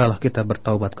Islam, segeralah kita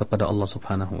bertaubat kepada Allah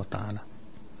Subhanahu wa taala.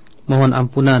 Mohon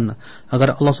ampunan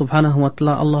agar Allah Subhanahu wa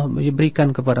taala Allah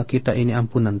berikan kepada kita ini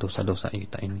ampunan dosa-dosa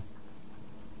kita ini.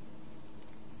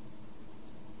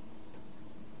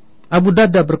 Abu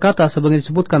Darda berkata sebagaimana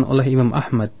disebutkan oleh Imam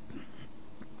Ahmad,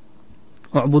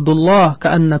 "Wa'budullah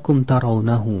ka'annakum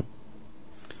tarawnahu."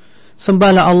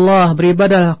 Sembahlah Allah,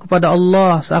 beribadah kepada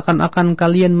Allah seakan-akan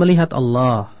kalian melihat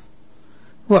Allah.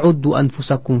 Wa'uddu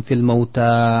anfusakum fil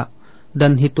mauta,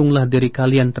 dan hitunglah diri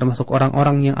kalian termasuk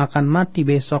orang-orang yang akan mati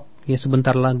besok, ya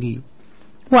sebentar lagi.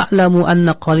 Wa'lamu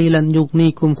anna qalilan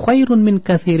yughnikum khairun min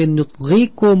katsirin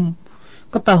yudghikum.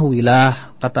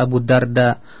 Ketahuilah, kata Abu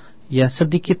Darda, ya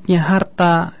sedikitnya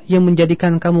harta yang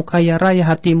menjadikan kamu kaya raya,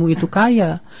 hatimu itu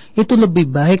kaya, itu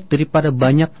lebih baik daripada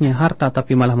banyaknya harta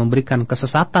tapi malah memberikan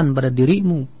kesesatan pada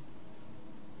dirimu.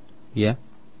 Ya.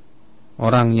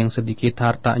 Orang yang sedikit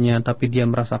hartanya tapi dia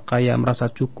merasa kaya, merasa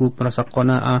cukup, merasa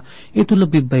qanaah, itu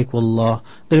lebih baik wallah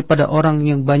daripada orang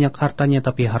yang banyak hartanya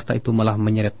tapi harta itu malah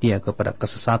menyeret dia kepada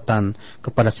kesesatan,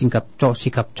 kepada sikap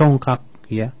congkak,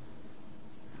 ya.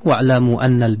 Wa'lamu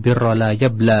annal birra la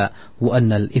yabla wa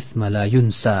annal isma la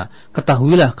yunsa.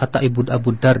 Ketahuilah, kata Ibu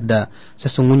Abu Darda,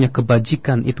 sesungguhnya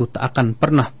kebajikan itu tak akan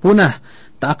pernah punah,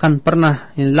 tak akan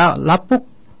pernah lapuk,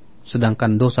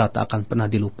 sedangkan dosa tak akan pernah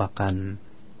dilupakan.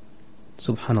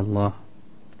 Subhanallah.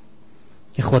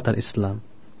 Ikhwatal Islam,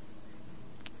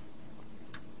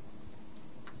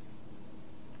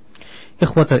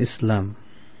 ikhwatal Islam,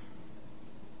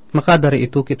 maka dari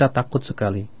itu kita takut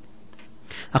sekali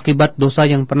akibat dosa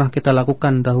yang pernah kita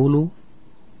lakukan dahulu,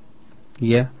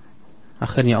 ya,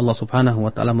 akhirnya Allah Subhanahu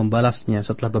wa taala membalasnya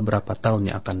setelah beberapa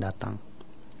tahun yang akan datang.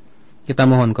 Kita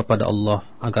mohon kepada Allah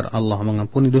agar Allah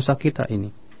mengampuni dosa kita ini,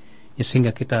 ya,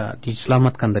 sehingga kita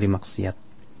diselamatkan dari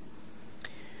maksiat.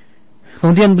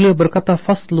 Kemudian beliau berkata,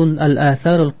 faslun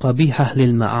al-atharul qabihah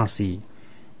lil ma'asi.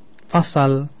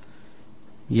 Fasal,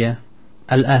 ya,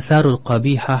 al-atharul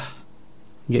qabihah,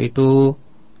 yaitu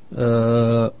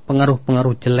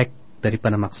pengaruh-pengaruh jelek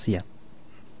daripada maksiat.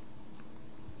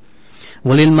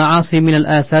 Walil ma'asi min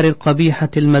al-atharil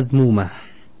qabihatil madmumah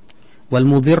wal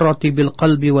mudhirrati bil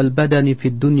qalbi wal badani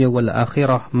fid dunya wal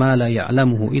akhirah ma la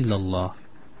ya'lamuhu illa Allah.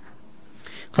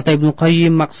 Kata Ibnu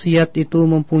Qayyim, maksiat itu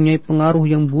mempunyai pengaruh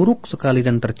yang buruk sekali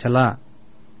dan tercela,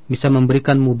 bisa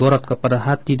memberikan mudarat kepada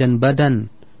hati dan badan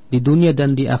di dunia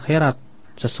dan di akhirat,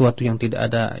 sesuatu yang tidak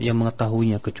ada yang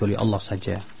mengetahuinya kecuali Allah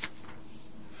saja.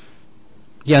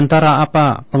 Di antara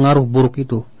apa pengaruh buruk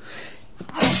itu?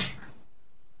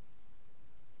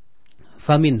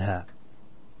 Faminha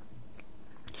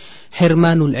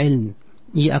hirmanul ilm,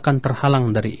 ia akan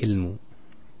terhalang dari ilmu.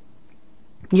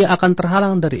 Ia akan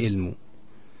terhalang dari ilmu.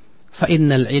 Fa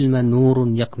innal ilma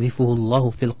nurun yaqdhifuhu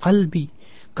Allahu fil qalbi,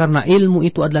 karena ilmu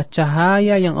itu adalah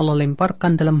cahaya yang Allah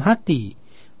lemparkan dalam hati.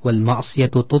 Wal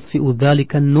ma'siyatu tudfi'u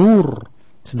dzalika nur,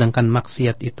 sedangkan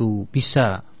maksiat itu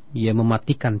bisa ia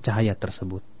mematikan cahaya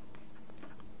tersebut.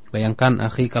 Bayangkan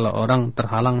akhi, kalau orang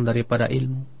terhalang daripada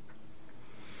ilmu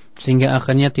sehingga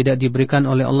akhirnya tidak diberikan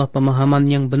oleh Allah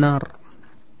pemahaman yang benar,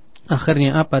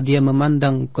 akhirnya apa? Dia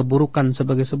memandang keburukan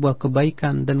sebagai sebuah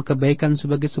kebaikan dan kebaikan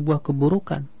sebagai sebuah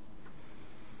keburukan.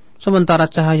 Sementara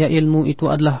cahaya ilmu itu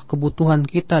adalah kebutuhan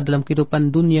kita dalam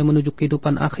kehidupan dunia menuju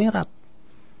kehidupan akhirat.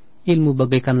 Ilmu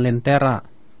bagaikan lentera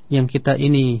yang kita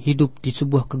ini hidup di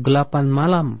sebuah kegelapan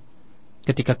malam.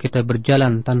 Ketika kita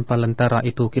berjalan tanpa lentera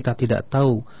itu, kita tidak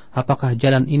tahu apakah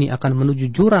jalan ini akan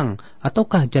menuju jurang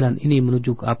ataukah jalan ini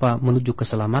menuju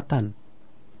keselamatan.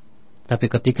 Tapi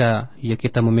ketika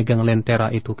kita memegang lentera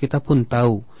itu, kita pun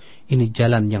tahu ini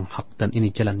jalan yang hak dan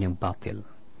ini jalan yang batil.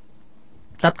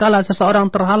 Tatkala seseorang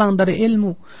terhalang dari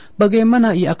ilmu,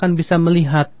 bagaimana ia akan bisa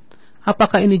melihat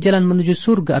apakah ini jalan menuju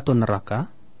surga atau neraka?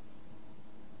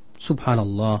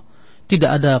 Subhanallah,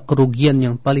 tidak ada kerugian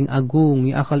yang paling agung,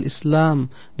 ya akhal Islam,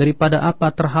 daripada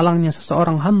apa terhalangnya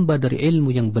seseorang hamba dari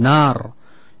ilmu yang benar,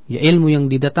 ya ilmu yang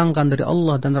didatangkan dari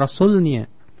Allah dan Rasulnya.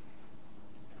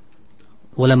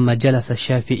 Walamma jalasa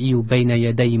Syafi'i baina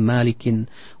yaday Malikin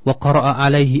wa qara'a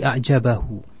alaihi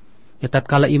a'jabahu. Ya,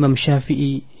 tatkala Imam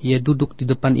Syafi'i duduk di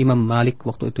depan Imam Malik,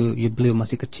 waktu itu beliau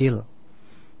masih kecil,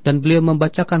 dan beliau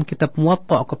membacakan kitab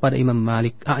Muwatta kepada Imam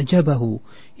Malik, a'jabahu.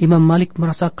 Imam Malik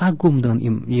merasa kagum dengan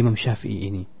Imam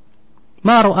Syafi'i ini.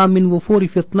 Ma ra'a min wufuri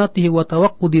fitnatihi wa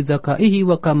tawaqqudi zakaihi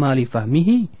wa kamali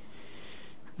fahmihi.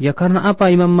 Ya, karena apa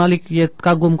Imam Malik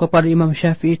kagum kepada Imam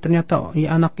Syafi'i, ternyata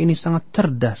anak ini sangat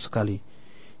cerdas sekali.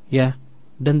 Ya,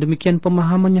 dan demikian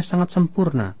pemahamannya sangat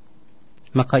sempurna.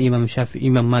 Maka Imam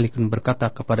Malik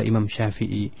berkata kepada Imam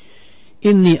Syafi'i,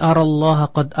 Inni arallaha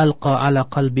qad alqa ala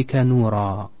qalbika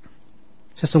nura.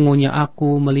 Sesungguhnya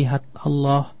aku melihat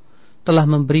Allah telah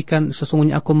memberikan,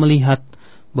 sesungguhnya aku melihat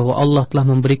bahwa Allah telah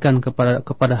memberikan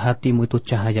kepada hatimu itu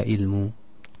cahaya ilmu.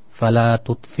 Fala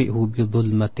tutfi'hu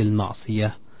bidzulmatil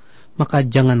ma'siyah. Maka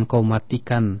jangan kau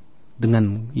matikan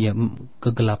dengan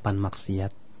kegelapan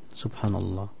maksiat.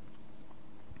 Subhanallah.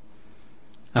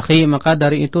 Akhi, maka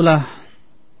dari itulah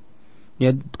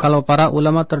kalau para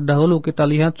ulama terdahulu kita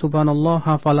lihat, subhanallah,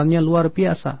 hafalannya luar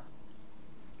biasa.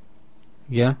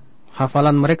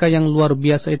 Hafalan mereka yang luar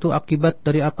biasa itu akibat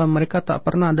dari apa? Mereka tak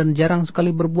pernah dan jarang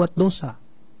sekali berbuat dosa.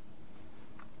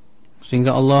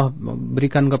 Sehingga Allah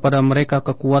berikan kepada mereka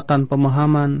kekuatan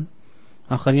pemahaman.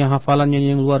 Akhirnya hafalannya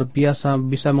yang luar biasa,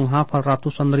 bisa menghafal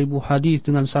ratusan ribu hadis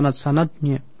dengan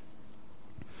sanad-sanadnya.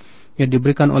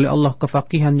 Diberikan oleh Allah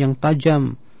kefakihan yang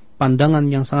tajam, pandangan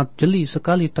yang sangat jeli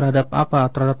sekali terhadap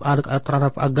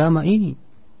terhadap agama ini.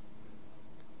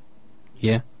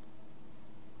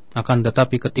 Akan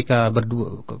tetapi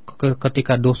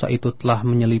ketika dosa itu telah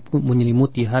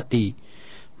menyelimuti hati,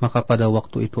 maka pada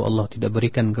waktu itu Allah tidak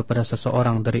berikan kepada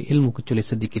seseorang dari ilmu kecuali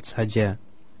sedikit saja.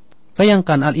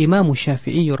 Bayangkan Al-Imam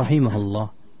Syafi'i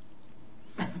rahimahullah,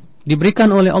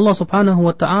 diberikan oleh Allah subhanahu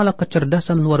wa ta'ala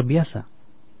kecerdasan luar biasa.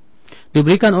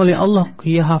 Diberikan oleh Allah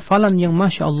hafalan yang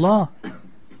Masya Allah.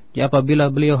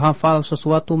 Apabila beliau hafal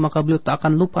sesuatu, maka beliau tak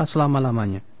akan lupa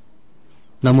selama-lamanya.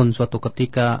 Namun suatu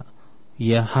ketika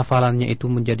hafalannya itu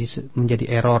menjadi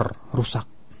error, rusak.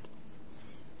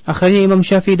 Akhirnya Imam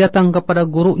Syafi'i datang kepada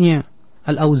gurunya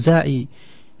Al-Auza'i,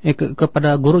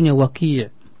 kepada gurunya Waki'.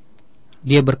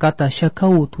 Dia berkata,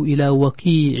 syakautu ila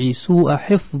Waki'i su'a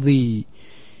hifdhi.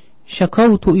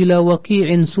 Syakautu ila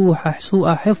Waki'in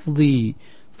su'a hifdhi.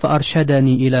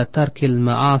 فأرشدني إلى ترك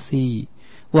المعاصي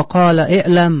وقال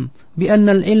اعلم بأن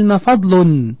العلم فضل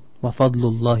وفضل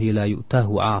الله لا يؤتاه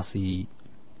عاصي.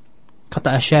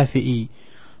 Kata Asy-Syafi'i,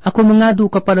 aku mengadu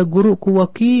kepada guruku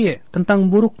Waki' tentang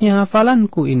buruknya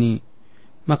hafalanku ini,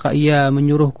 maka ia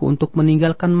menyuruhku untuk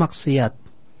meninggalkan maksiat.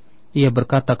 Ia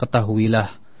berkata,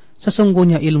 ketahuilah,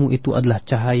 sesungguhnya ilmu itu adalah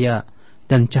cahaya,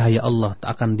 dan cahaya Allah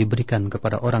tak akan diberikan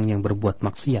kepada orang yang berbuat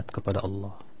maksiat kepada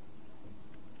Allah.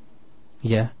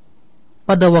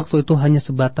 Pada waktu itu hanya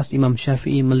sebatas Imam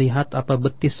Syafi'i melihat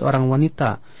betis seorang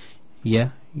wanita.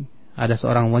 Ada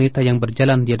seorang wanita yang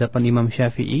berjalan di hadapan Imam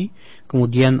Syafi'i,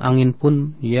 kemudian angin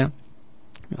pun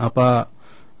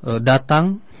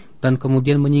datang dan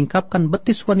kemudian menyingkapkan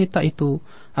betis wanita itu.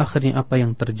 Akhirnya apa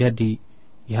yang terjadi?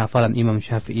 Hafalan Imam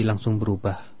Syafi'i langsung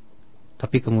berubah.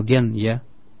 Tapi kemudian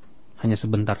hanya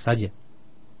sebentar saja.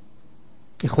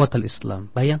 Ikhwatal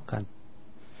Islam, bayangkan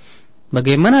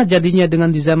bagaimana jadinya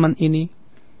dengan di zaman ini?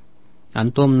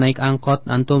 Antum naik angkot,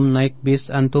 antum naik bis,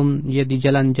 antum di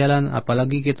jalan-jalan,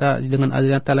 apalagi kita dengan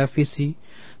adanya televisi,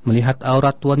 melihat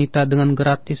aurat wanita dengan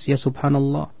gratis,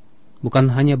 subhanallah. Bukan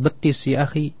hanya betis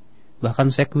akhi, bahkan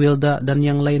sekwilda dan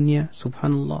yang lainnya,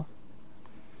 subhanallah.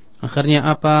 Akhirnya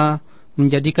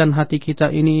menjadikan hati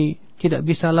kita ini tidak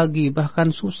bisa lagi,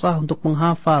 bahkan susah untuk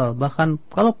menghafal, bahkan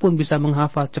kalaupun bisa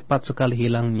menghafal cepat sekali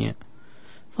hilangnya.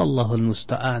 Allahul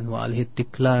musta'an wa alaihi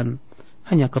tiklan.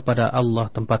 Hanya kepada Allah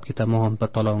tempat kita mohon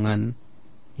pertolongan.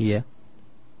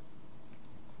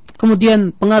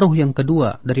 Kemudian pengaruh yang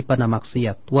kedua daripada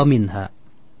maksiat, wa minha.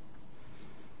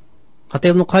 Kata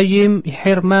Ibnu Qayyim,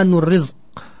 hirmanur rizq,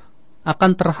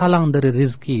 akan terhalang dari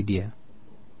rezeki dia.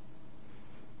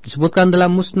 Disebutkan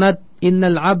dalam Musnad,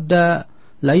 innal abda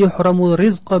la yuhramu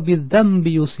rizqa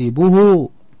bidzambi yusibuhu.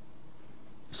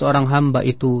 Seorang hamba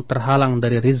itu terhalang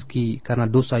dari rezeki karena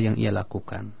dosa yang ia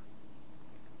lakukan.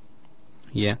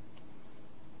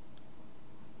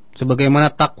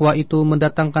 Sebagaimana takwa itu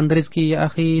mendatangkan rezeki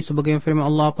akhi, sebagaimana firman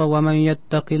Allah, wa man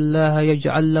yattaqillaha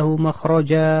yaj'al lahu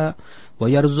makhraja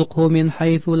wa yarzuqhu min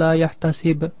haitsu la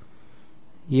yahtasib.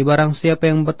 Barang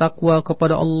siapa yang bertakwa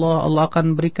kepada Allah, Allah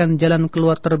akan berikan jalan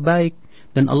keluar terbaik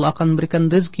dan Allah akan berikan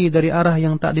rezeki dari arah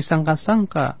yang tak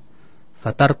disangka-sangka.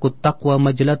 Fatarkut taqwa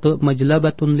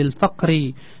majlabatun lil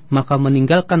faqri, maka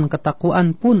meninggalkan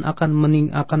ketakwaan pun akan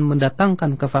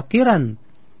mendatangkan kefakiran.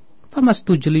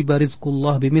 Famastujliba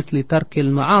rizqullah bimithli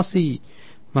tarkil ma'asi,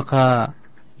 maka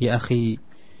akhi,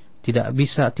 tidak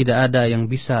ada yang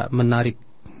bisa menarik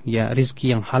rizki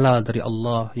yang halal dari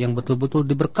Allah, yang betul-betul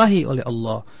diberkahi oleh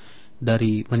Allah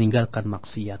dari meninggalkan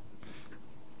maksiat.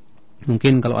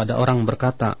 Mungkin kalau ada orang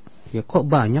berkata, kok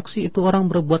banyak sih itu orang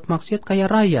berbuat maksiat kaya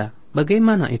raya?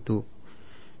 Bagaimana itu?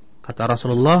 Kata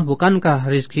Rasulullah, bukankah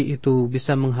rizki itu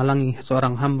bisa menghalangi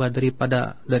seorang hamba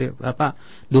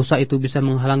dosa itu bisa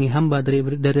menghalangi hamba dari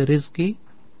rizki?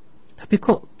 Tapi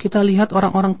kok kita lihat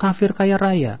orang-orang kafir kaya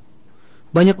raya?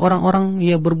 Banyak orang-orang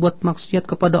yang berbuat maksiat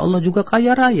kepada Allah juga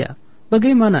kaya raya.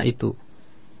 Bagaimana itu?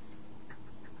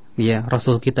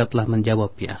 Rasul kita telah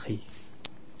menjawab, akhi.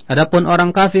 Adapun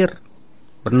orang kafir,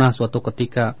 pernah suatu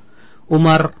ketika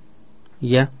Umar,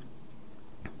 ya,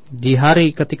 di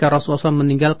hari ketika Rasulullah SAW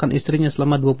meninggalkan istrinya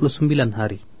selama 29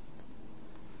 hari.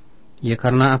 Ya,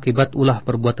 karena akibat ulah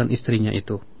perbuatan istrinya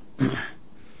itu.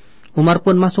 Umar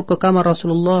pun masuk ke kamar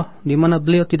Rasulullah, di mana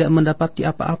beliau tidak mendapati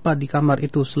apa-apa di kamar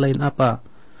itu selain apa?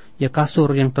 Ya,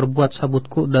 kasur yang terbuat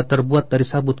dari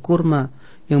sabut kurma,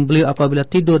 yang beliau apabila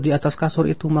tidur di atas kasur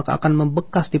itu maka akan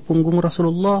membekas di punggung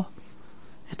Rasulullah.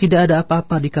 Ya, tidak ada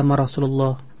apa-apa di kamar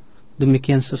Rasulullah.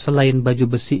 Demikian selain baju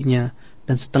besinya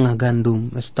dan setengah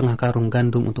karung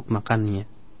gandum untuk makannya.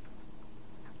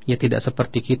 Ya, tidak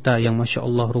seperti kita yang Masya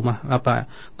Allah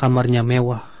kamarnya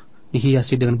mewah,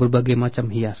 dihiasi dengan berbagai macam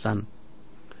hiasan.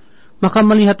 Maka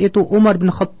melihat itu Umar bin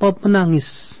Khattab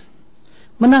menangis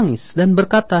dan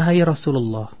berkata, "Hai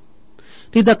Rasulullah,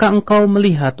 tidakkah engkau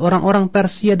melihat orang-orang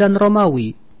Persia dan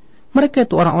Romawi? Mereka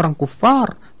itu orang-orang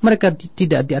kufar, mereka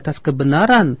tidak di atas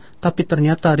kebenaran, tapi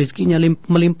ternyata rizkinya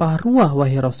melimpah ruah,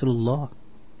 wahai Rasulullah."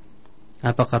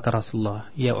 Apa kata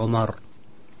Rasulullah? "Ya Umar,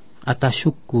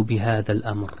 atashukku bihadzal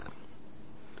amr?"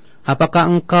 Apakah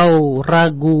engkau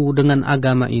ragu dengan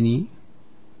agama ini?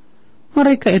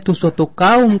 Mereka itu suatu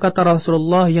kaum, kata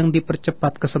Rasulullah, yang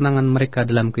dipercepat kesenangan mereka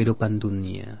dalam kehidupan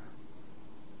dunia.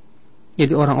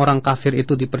 Jadi orang-orang kafir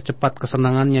itu dipercepat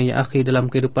kesenangannya, ya akhi, dalam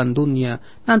kehidupan dunia.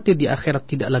 Nanti di akhirat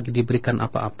tidak lagi diberikan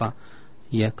apa-apa,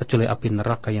 ya, kecuali api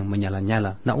neraka yang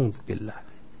menyala-nyala. Na'udzubillah.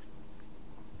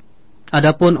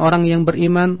 Adapun orang yang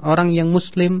beriman, orang yang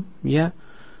muslim, ya,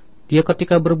 dia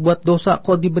ketika berbuat dosa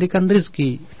kok diberikan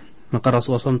rezeki? Maka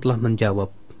Rasulullah SAW telah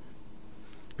menjawab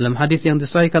dalam hadis yang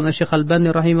disahihkan oleh Syekh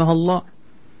Albani rahimahullah,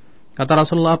 kata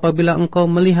Rasulullah, apabila engkau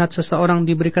melihat seseorang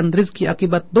diberikan rezeki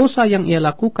akibat dosa yang ia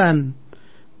lakukan,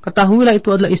 ketahuilah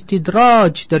itu adalah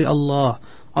istidraj dari Allah.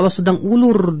 Allah sedang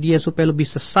ulur dia supaya lebih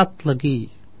sesat lagi.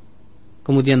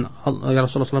 Kemudian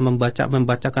Rasulullah SAW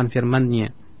membacakan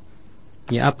firman-Nya.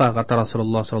 Ya, apa kata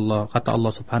Rasulullah SAW? Kata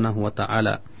Allah Subhanahu wa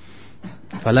taala,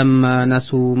 "Falamma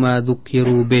nasu ma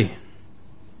dzukiru bih."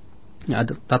 Ya,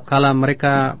 tatkala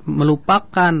mereka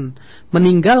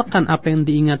meninggalkan apa yang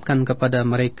diingatkan kepada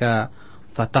mereka,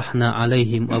 fatahna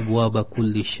alaihim abwaaba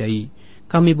kulli syai.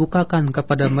 Kami bukakan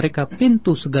kepada mereka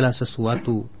pintu segala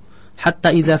sesuatu. Hatta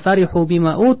idza farihu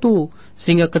bima utu,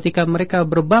 sehingga ketika mereka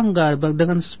berbangga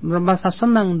dengan merasa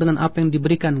senang dengan apa yang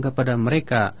diberikan kepada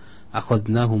mereka,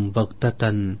 akhadnahum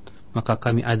baghtatan, maka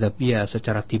kami azab ia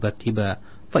secara tiba-tiba,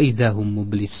 fa idzahum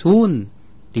mublisun,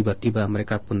 tiba-tiba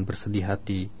mereka pun bersedih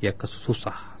hati, ya,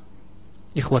 kesusah.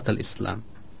 Ikhwatal Islam.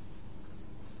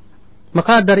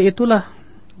 Maka dari itulah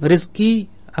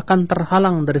rezeki akan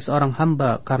terhalang dari seorang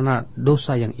hamba karena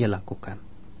dosa yang ia lakukan.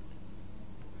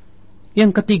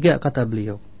 Yang ketiga, kata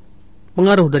beliau,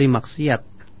 pengaruh dari maksiat.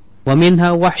 Wa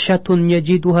minha wahsyatun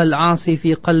yajiduha al-'asi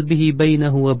fi qalbihi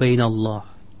bainahu wa bainallah.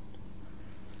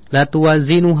 La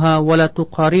tuwazinuha wa la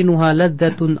tuqarinuha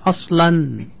ladzatun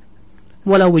aslan.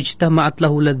 Walau ijtama'at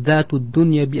lahu ladzatud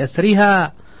dunya bi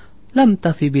asriha lam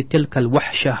tafi bi tilkal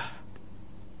wahsyah.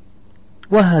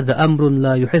 Wa hadha amrun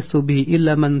la yuhissu bihi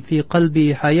illa man fi qalbi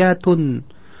hayatun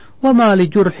wa ma li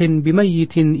jurhin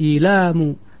bimayyitin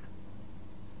ilamu.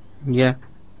 Ya,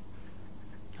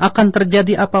 akan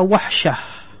terjadi apa? Wahsyah,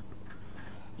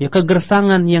 ya,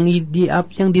 kegersangan yang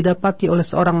didapati oleh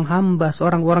seorang hamba,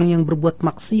 seorang orang yang berbuat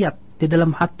maksiat di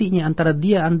dalam hatinya antara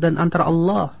dia dan antara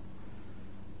Allah.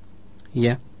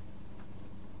 Ya,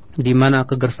 di mana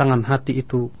kegersangan hati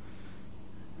itu,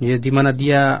 ya, di mana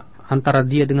dia antara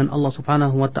dia dengan Allah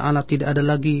Subhanahu wa taala tidak ada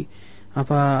lagi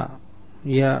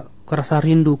rasa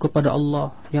rindu kepada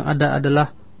Allah. Yang ada adalah,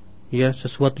 ya,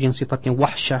 sesuatu yang sifatnya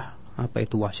wahsyah. Apa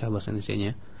itu wahsyah bahasa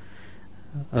Indonesianya?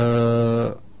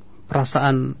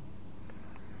 Perasaan,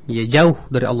 ya, jauh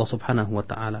dari Allah Subhanahu wa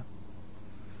taala.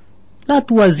 La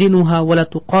tuwazinuha wa la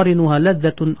tuqarinuha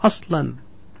ladzatun aslan.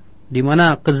 Di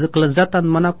mana kelezatan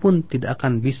manapun tidak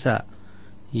akan bisa,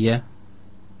 ya,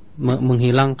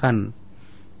 menghilangkan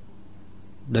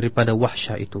daripada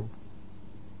wahsyah itu.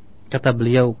 Kata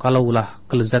beliau, kalaulah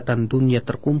kelezatan dunia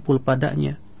terkumpul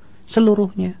padanya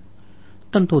seluruhnya,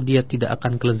 tentu dia tidak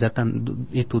akan, kelezatan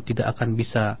itu tidak akan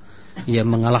bisa, ya,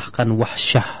 mengalahkan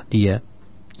wahsyah dia.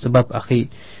 Sebab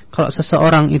akhi, kalau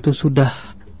seseorang itu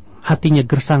sudah hatinya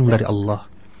gersang dari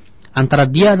Allah, antara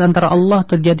dia dan antara Allah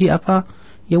terjadi apa?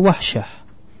 Ya, wahsyah.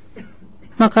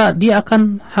 Maka dia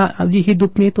akan di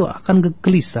hidupnya itu akan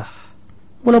gelisah.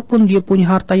 Walaupun dia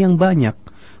punya harta yang banyak,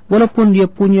 walaupun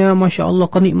dia punya, Masya Allah,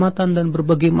 kenikmatan dan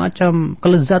berbagai macam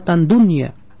kelezatan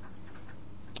dunia,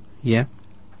 ya.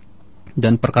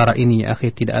 Dan perkara ini, ya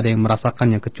akhi, tidak ada yang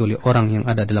merasakannya kecuali orang yang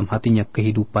ada dalam hatinya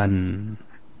kehidupan.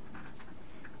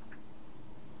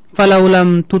 falau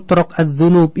lam tutrak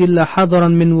adz-dzunub illa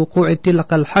hadaran min wuqu'i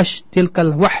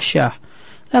tilkal wahsyah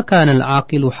lakana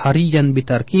al-aqilu hariyan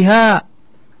bitarkiha.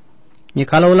 Ya,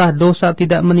 kalaulah dosa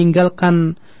tidak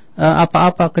meninggalkan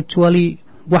apa-apa kecuali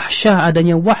wahsyah,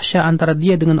 adanya wahsyah antara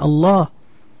dia dengan Allah,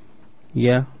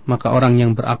 ya, maka orang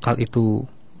yang berakal itu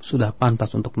sudah pantas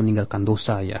untuk meninggalkan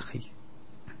dosa, ya akhi.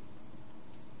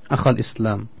 Akhal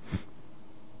Islam.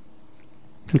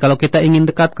 Kalau kita ingin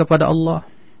dekat kepada Allah,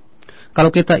 kalau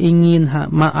kita ingin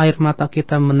air mata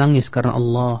kita menangis karena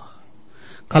Allah,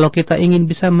 kalau kita ingin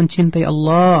bisa mencintai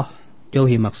Allah,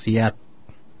 jauhi maksiat.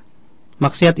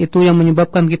 Maksiat itu yang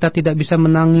menyebabkan kita tidak bisa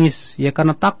menangis, ya,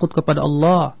 karena takut kepada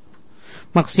Allah.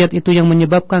 Maksiat itu yang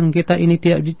menyebabkan kita ini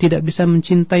tidak bisa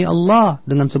mencintai Allah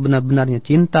dengan sebenar-benarnya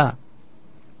cinta.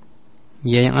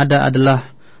 Ya, yang ada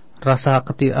adalah rasa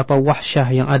wahsyah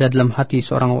yang ada dalam hati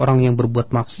seorang orang yang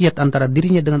berbuat maksiat antara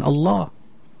dirinya dengan Allah.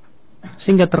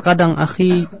 Sehingga terkadang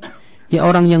akhi, ya,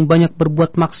 orang yang banyak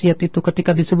berbuat maksiat itu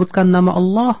ketika disebutkan nama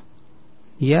Allah,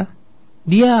 ya,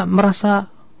 dia merasa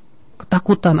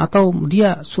ketakutan atau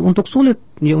dia untuk sulit,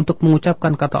 ya, untuk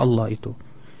mengucapkan kata Allah itu.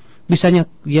 Bisanya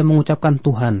dia mengucapkan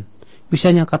Tuhan,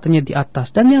 bisanya katanya di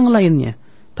atas dan yang lainnya,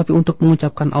 tapi untuk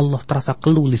mengucapkan Allah terasa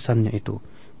keluh lisannya itu.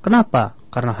 Kenapa?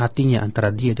 Karena hatinya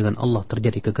antara dia dengan Allah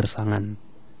terjadi kegersangan.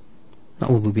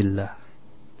 Na'udzubillah.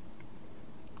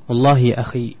 Wallahi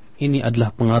akhi, ini adalah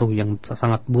pengaruh yang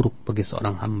sangat buruk bagi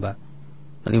seorang hamba.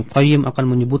 Dan Ibnu Qayyim akan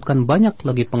menyebutkan banyak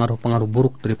lagi pengaruh-pengaruh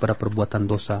buruk daripada perbuatan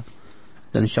dosa.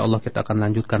 Dan insyaAllah kita akan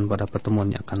lanjutkan pada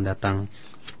pertemuan yang akan datang.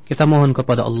 Kita mohon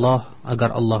kepada Allah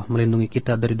agar Allah melindungi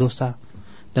kita dari dosa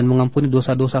dan mengampuni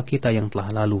dosa-dosa kita yang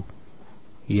telah lalu.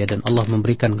 Ya, dan Allah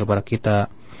memberikan kepada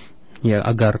kita, ya,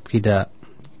 agar tidak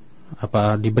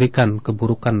diberikan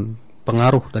keburukan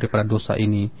pengaruh daripada dosa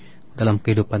ini dalam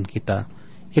kehidupan kita.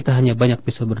 Kita hanya banyak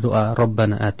bisa berdoa,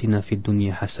 Rabbana atina fid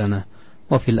dunya hasanah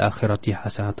wa fil akhirati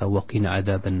hasanah wa qina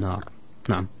adzabannar.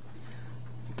 Naam.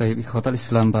 Taib ikhwatal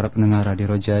Islam, para pendengar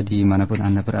Radio Roja dimanapun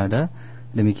Anda berada,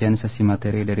 demikian sesi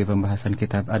materi dari pembahasan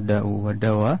kitab Ad Daa'u wa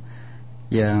Dawaa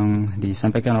yang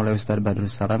disampaikan oleh Ustaz Badrul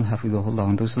Salam hafizahullah.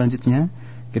 Untuk selanjutnya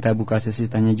kita buka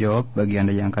sesi tanya jawab bagi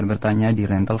Anda yang akan bertanya di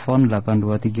line telepon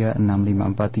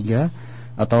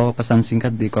 8236543 atau pesan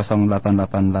singkat di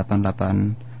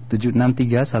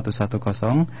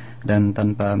 088887631110. Dan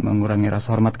tanpa mengurangi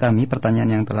rasa hormat kami,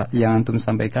 pertanyaan yang antum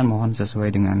sampaikan mohon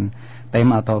sesuai dengan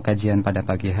tema atau kajian pada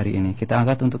pagi hari ini. Kita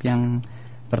angkat untuk yang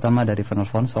pertama dari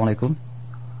penelpon. Assalamualaikum.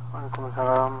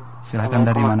 Waalaikumsalam. Silakan,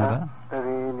 dari mana Pak?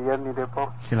 Dari Dian di Depok.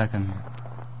 Silakan.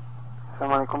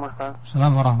 Assalamualaikum Ustaz.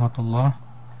 Assalamualaikum warahmatullahi.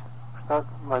 Ustaz,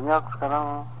 banyak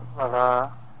sekarang para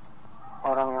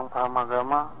orang yang paham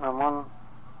agama namun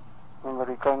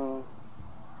memberikan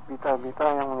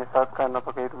berita-berita yang menyesatkan.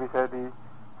 Apakah itu bisa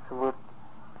disebut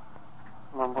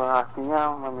membuat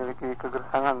hatinya memiliki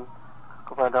kegersangan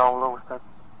kepada Allah, Ustaz?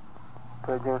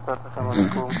 Itu aja, Ustaz.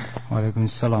 Assalamualaikum.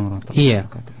 Waalaikumsalam warahmatullahi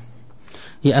wabarakatuh.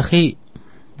 Ya akhi,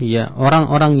 ya,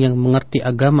 orang-orang yang mengerti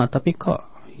agama tapi kok,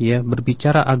 ya,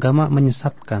 berbicara agama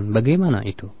menyesatkan. Bagaimana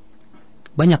itu?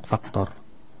 Banyak faktor.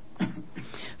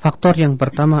 Faktor yang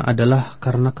pertama adalah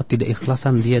karena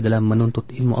ketidakikhlasan dia dalam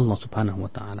menuntut ilmu Allah Subhanahu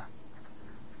wa taala.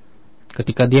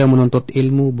 Ketika dia menuntut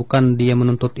ilmu, bukan dia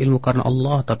menuntut ilmu karena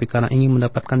Allah, tapi karena ingin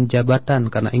mendapatkan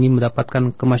jabatan, karena ingin mendapatkan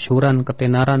kemasyhuran,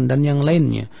 ketenaran, dan yang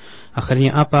lainnya.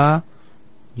 Akhirnya apa?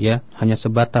 Ya, hanya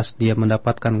sebatas dia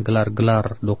mendapatkan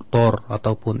gelar-gelar doktor,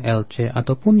 ataupun LC,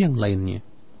 ataupun yang lainnya.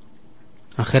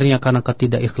 Akhirnya karena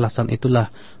ketidakikhlasan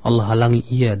itulah Allah halangi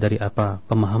ia dari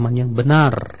pemahaman yang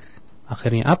benar.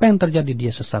 Akhirnya apa yang terjadi?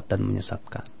 Dia sesat dan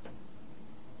menyesatkan.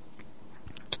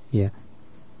 Ya.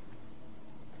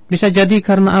 Bisa jadi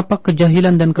karena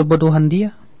kejahilan dan kebodohan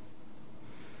dia.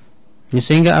 Ya,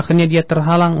 sehingga akhirnya dia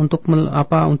terhalang untuk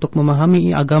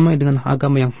memahami agama dengan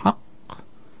agama yang hak.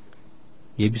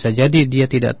 Ya, bisa jadi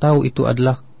dia tidak tahu itu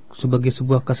adalah sebagai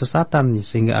sebuah kesesatan,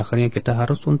 sehingga akhirnya kita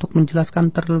harus untuk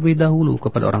menjelaskan terlebih dahulu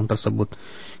kepada orang tersebut.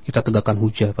 Kita tegakkan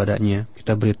hujah padanya.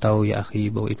 Kita beritahu, ya akhi,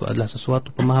 bahwa itu adalah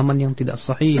sesuatu pemahaman yang tidak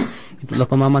sahih. Itu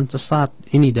adalah pemahaman sesat.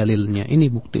 Ini dalilnya,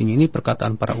 ini buktinya, ini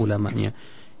perkataan para ulamanya.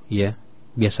 Ya.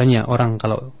 Biasanya orang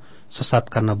kalau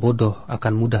sesat karena bodoh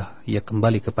akan mudah ia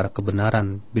kembali kepada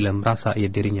kebenaran bila merasa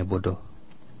ia dirinya bodoh.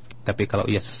 Tapi kalau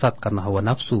ia sesat karena hawa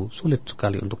nafsu, sulit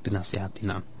sekali untuk dinasihati.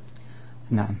 Nah,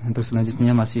 untuk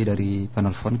selanjutnya masih dari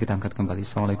penelpon, kita angkat kembali.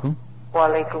 Assalamualaikum.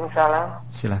 Waalaikumsalam.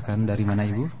 Silahkan, dari mana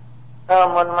Ibu?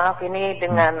 Mohon maaf, ini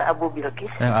dengan Abu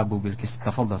Bilqis. Abu Bilqis,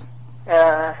 tafadhol.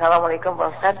 Assalamualaikum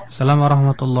Pak Ustaz.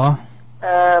 Assalamualaikum warahmatullahi.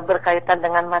 Berkaitan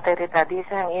dengan materi tadi,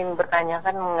 saya ingin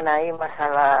bertanyakan mengenai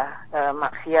masalah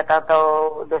maksiat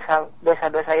atau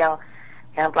dosa-dosa yang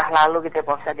yang telah lalu gitu ya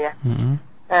Pak Ustadz ya.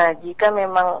 Nah, jika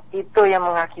memang itu yang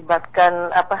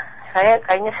mengakibatkan saya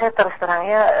terus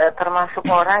terangnya termasuk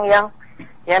orang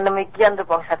yang demikian tuh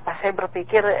Pak Ustadz. Pas saya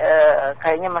berpikir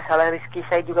kayaknya masalah rezeki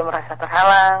saya juga merasa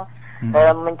terhalang,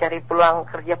 mencari peluang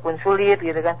kerja pun sulit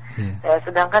gitu kan.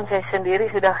 Sedangkan saya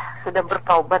sendiri sudah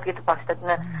bertaubat gitu Pak Ustadz.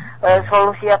 Nah,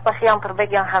 solusi apa sih yang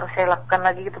terbaik yang harus saya lakukan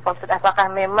lagi gitu Pak Ustadz? Apakah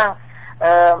memang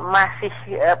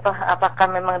apakah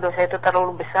memang dosa itu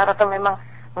terlalu besar atau memang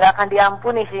nggak akan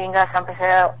diampuni sehingga sampai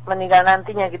saya meninggal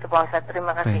nantinya gitu Pak Ustadz?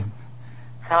 Terima kasih.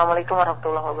 Assalamualaikum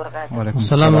warahmatullahi wabarakatuh.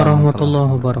 Waalaikumsalam warahmatullahi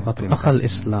wabarakatuh. Akhal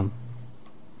Islam.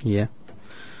 Ya.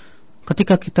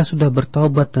 Ketika kita sudah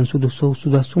bertaubat dan sudah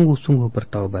sungguh-sungguh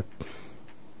bertaubat,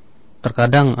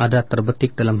 terkadang ada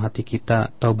terbetik dalam hati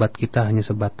kita, taubat kita hanya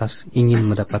sebatas ingin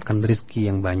mendapatkan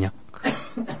rezeki yang banyak.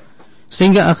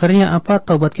 Sehingga akhirnya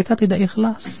taubat kita tidak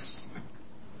ikhlas.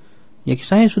 Ya,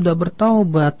 saya sudah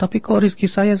bertaubat, tapi kok rezeki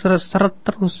saya seret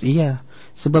terus? Iya,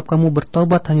 sebab kamu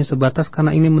bertaubat hanya sebatas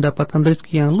karena ingin mendapatkan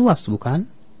rezeki yang luas, bukan?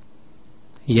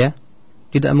 Ya,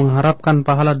 tidak mengharapkan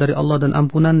pahala dari Allah dan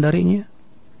ampunan darinya.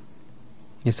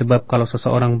 Ya, sebab kalau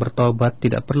seseorang bertaubat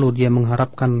tidak perlu dia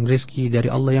mengharapkan rezeki dari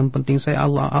Allah, yang penting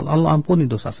Allah ampuni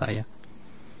dosa saya.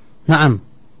 Naam,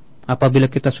 apabila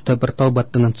kita sudah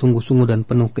bertaubat dengan sungguh-sungguh dan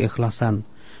penuh keikhlasan,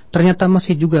 ternyata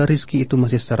masih juga rezeki itu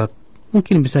masih seret,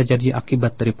 mungkin bisa jadi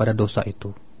akibat daripada dosa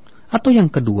itu. Atau yang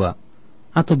kedua,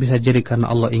 atau bisa jadi karena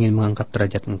Allah ingin mengangkat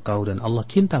derajat engkau dan Allah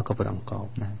cinta kepada engkau.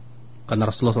 Karena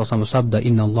Rasulullah SAW sabda,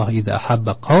 Inna Allah idha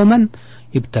ahabba qawman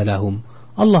ibtalahum.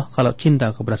 Allah kalau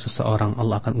cinta kepada seseorang,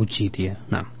 Allah akan uji dia.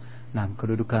 Nah,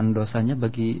 kedudukan dosanya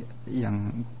bagi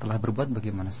yang telah berbuat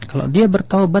bagaimana? Kalau dia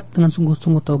bertaubat dengan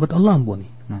sungguh-sungguh taubat, Allah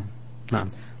ampuni. Nah.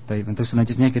 Baik, untuk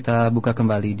selanjutnya kita buka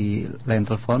kembali di line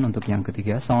telepon untuk yang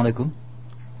ketiga. Assalamualaikum.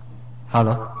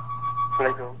 Halo.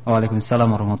 Assalamualaikum. Waalaikumsalam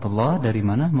warahmatullahi. Dari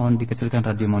mana? Mohon dikecilkan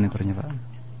radio monitornya, Pak.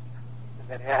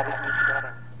 Dari Ari di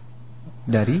Cikarang.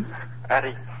 Dari?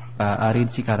 Ari. Pak Ari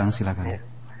di Cikarang, silakan.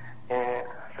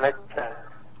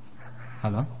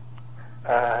 Halo.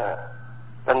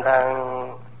 Tentang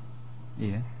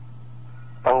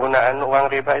penggunaan uang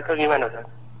riba itu gimana, Ustaz?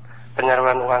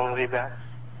 Penyaluran uang riba.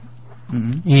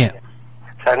 Iya.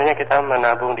 Seandainya kita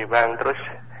menabung di bank, terus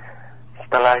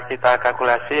setelah kita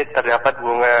kalkulasi terdapat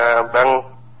bunga bank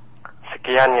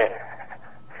sekian ya.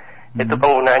 Itu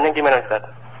penggunaannya gimana, Ustaz?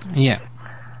 Iya.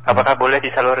 Apakah boleh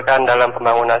disalurkan dalam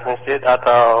pembangunan masjid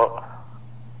atau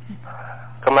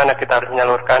kemana kita harus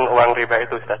menyalurkan uang riba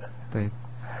itu, Ustaz?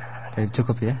 Baik,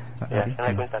 cukup ya, Pak Ari.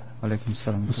 Assalamualaikum.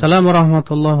 Waalaikumsalam. Assalamualaikum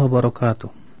warahmatullahi wabarakatuh.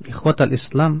 Ikhwatal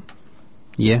Islam,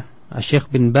 ya, Syekh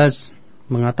bin Baz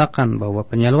mengatakan bahwa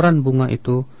penyaluran bunga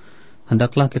itu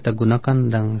hendaklah kita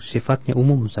gunakan dan sifatnya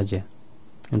umum saja.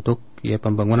 Untuk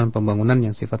pembangunan-pembangunan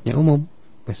yang sifatnya umum,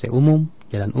 WC umum,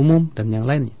 jalan umum dan yang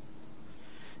lainnya.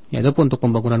 Ya, itu pun untuk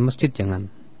pembangunan masjid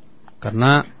jangan.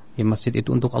 Karena masjid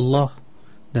itu untuk Allah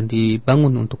dan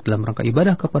dibangun untuk dalam rangka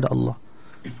ibadah kepada Allah.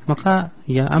 Maka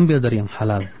ambil dari yang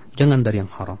halal, jangan dari yang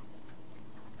haram.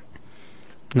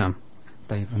 Nah,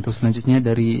 baik, untuk selanjutnya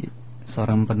dari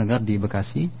seorang pendengar di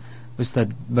Bekasi,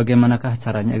 Ustadz, bagaimanakah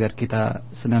caranya agar kita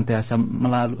senantiasa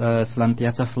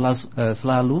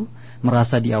selalu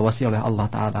merasa diawasi oleh Allah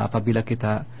Ta'ala apabila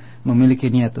kita memiliki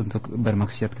niat untuk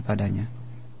bermaksiat kepadanya?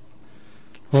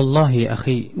 Wallahi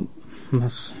akhi,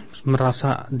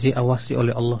 merasa diawasi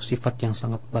oleh Allah sifat yang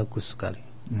sangat bagus sekali.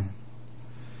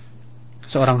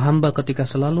 Seorang hamba ketika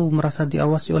selalu merasa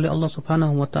diawasi oleh Allah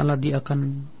Subhanahu wa Ta'ala, dia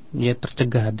akan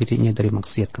tercegah dirinya dari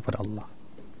maksiat kepada Allah.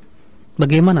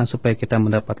 Bagaimana supaya kita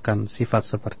mendapatkan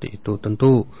sifat seperti itu?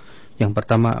 Tentu yang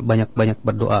pertama, banyak-banyak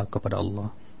berdoa kepada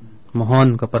Allah.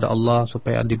 Mohon kepada Allah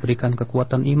supaya diberikan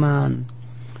kekuatan iman.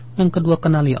 Yang kedua,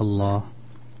 kenali Allah,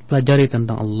 pelajari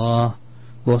tentang Allah,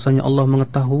 bahwasanya Allah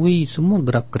mengetahui semua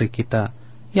gerak-gerik kita.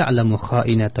 Ya'lamu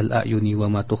kha'inatal a'yuni wa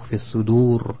ma tukhfis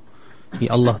sudur.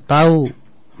 Ya, Allah tahu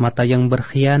mata yang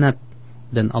berkhianat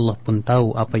dan Allah pun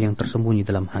tahu apa yang tersembunyi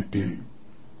dalam hati.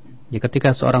 Ya,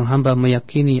 ketika seorang hamba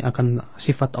meyakini akan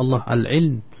sifat Allah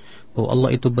al-ilm, bahwa Allah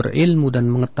itu berilmu dan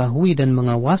mengetahui dan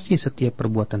mengawasi setiap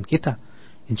perbuatan kita,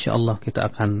 insyaallah kita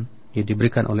akan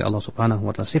diberikan oleh Allah Subhanahu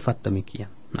wa Ta'ala sifat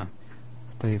demikian. Nah,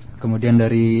 kemudian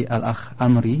dari Al-Akh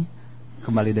Amri,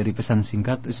 kembali dari pesan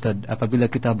singkat, Ustaz,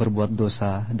 apabila kita berbuat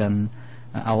dosa dan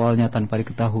awalnya tanpa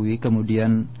diketahui,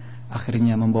 kemudian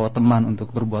akhirnya membawa teman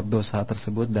untuk berbuat dosa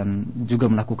tersebut dan juga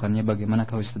melakukannya, bagaimana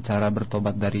kau secara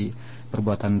bertobat dari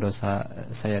perbuatan dosa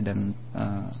saya dan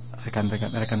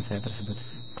rekan saya tersebut?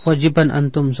 Kewajiban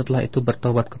antum setelah itu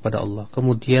bertobat kepada Allah,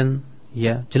 kemudian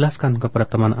jelaskan kepada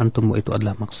teman antum bahwa itu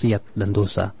adalah maksiat dan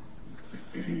dosa.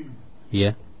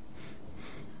 Ya,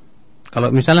 Kalau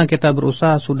misalnya kita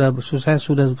berusaha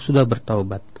sudah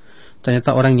bertaubat,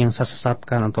 ternyata orang yang saya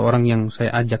sesatkan atau orang yang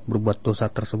saya ajak berbuat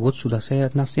dosa tersebut sudah saya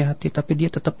nasihati, tapi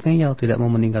dia tetap ngeyel, tidak mau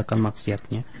meninggalkan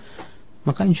maksiatnya,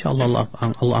 maka insya Allah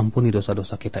Allah ampuni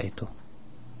dosa-dosa kita itu.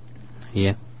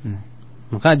 Ya.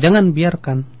 Maka jangan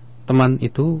biarkan teman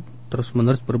itu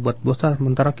terus-menerus berbuat dosa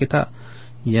sementara kita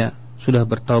ya sudah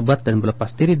bertaubat dan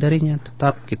berlepas diri darinya.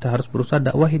 Tetap kita harus berusaha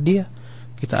dakwahi dia.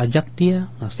 Kita ajak dia,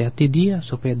 nasihati dia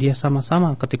supaya dia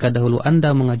sama-sama ketika dahulu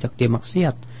Anda mengajak dia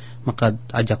maksiat, maka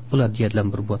ajak pula dia dalam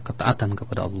berbuat ketaatan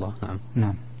kepada Allah.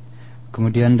 Nah.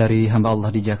 Kemudian dari hamba Allah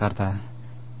di Jakarta,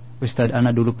 Ustadz, ana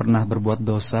dulu pernah berbuat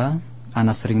dosa.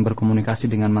 Ana sering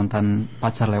berkomunikasi dengan mantan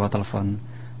pacar lewat telepon.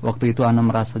 Waktu itu ana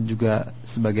merasa juga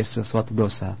sebagai sesuatu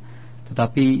dosa.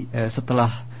 Tetapi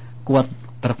setelah kuat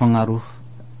terpengaruh,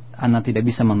 ana tidak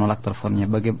bisa menolak teleponnya.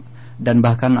 Dan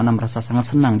bahkan ana merasa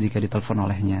sangat senang jika ditelepon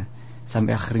olehnya.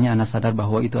 Sampai akhirnya ana sadar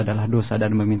bahwa itu adalah dosa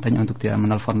dan memintanya untuk tidak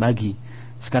menelpon lagi.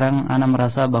 Sekarang ana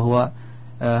merasa bahwa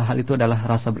hal itu adalah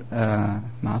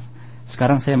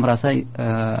sekarang saya merasa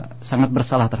sangat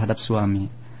bersalah terhadap suami.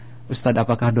 Ustadz,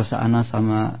 apakah dosa ana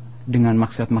sama dengan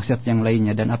maksiat-maksiat yang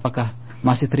lainnya, dan apakah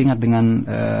masih teringat dengan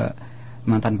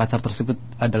mantan pacar tersebut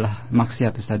adalah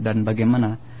maksiat, Ustadz, dan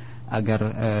bagaimana agar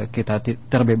kita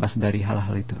terbebas dari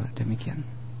hal-hal itu?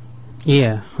 Demikian.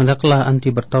 Iya, hendaklah anti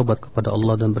bertaubat kepada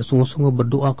Allah dan bersungguh-sungguh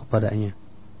berdoa kepadanya.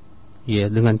 Iya,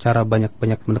 dengan cara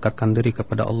banyak-banyak mendekatkan diri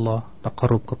kepada Allah,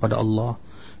 taqarrub kepada Allah,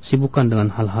 sibukkan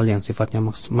dengan hal-hal yang sifatnya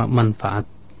manfaat.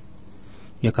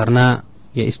 Ya, karena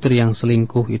ya istri yang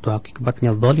selingkuh itu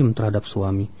akibatnya zalim terhadap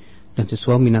suami, dan si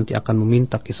suami nanti akan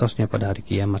meminta qisasnya pada hari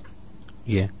kiamat.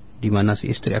 Ya, di mana si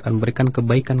istri akan memberikan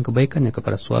kebaikan-kebaikannya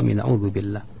kepada suami,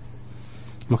 naudzubillah.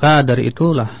 Maka dari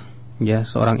itulah ya,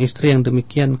 seorang istri yang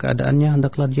demikian keadaannya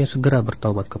hendaklah dia segera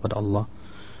bertaubat kepada Allah.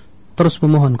 Terus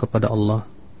memohon kepada Allah.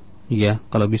 Ya,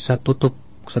 kalau bisa tutup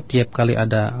setiap kali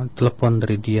ada telepon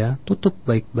dari dia, tutup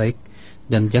baik-baik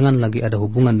dan jangan lagi ada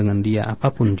hubungan dengan dia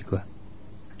apapun juga.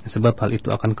 Sebab hal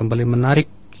itu akan kembali menarik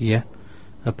ya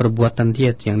perbuatan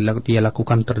dia yang dia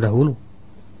lakukan terdahulu.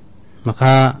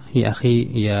 Maka ya akhi,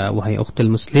 ya wahai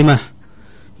ukhtil muslimah,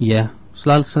 ya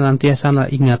selalu senantiasa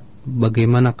ingat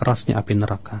bagaimana kerasnya api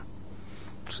neraka.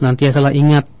 Senantiasa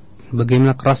ingat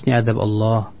bagaimana kerasnya azab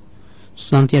Allah.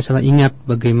 Senantiasa ingat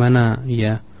bagaimana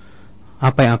ya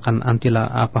apa yang akan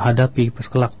hadapi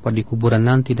kelak di kuburan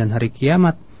nanti dan hari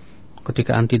kiamat,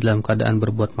 ketika anti dalam keadaan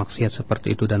berbuat maksiat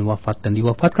seperti itu dan wafat, dan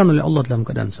diwafatkan oleh Allah dalam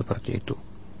keadaan seperti itu.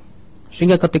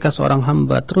 Sehingga ketika seorang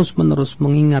hamba terus-menerus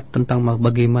mengingat tentang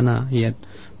bagaimana ya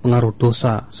pengaruh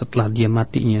dosa setelah dia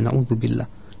matinya, naudzubillah,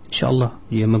 insyaallah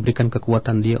dia memberikan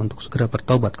kekuatan dia untuk segera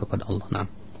bertaubat kepada Allah. Nah.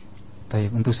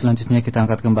 Baik, untuk selanjutnya kita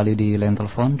angkat kembali di line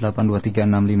telepon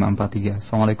 8236543.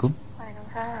 Assalamualaikum.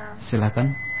 Waalaikumsalam. Silakan.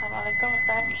 Assalamualaikum,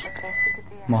 Ustaz. Depresi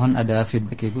gitu ya. Mohon ada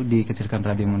feedback Ibu, dikecilkan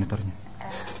radio monitornya.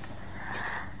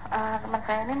 Teman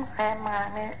saya ini kayak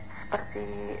mengalami seperti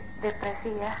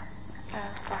depresi ya,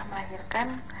 setelah melahirkan,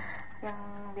 yang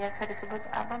biasa disebut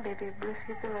baby blues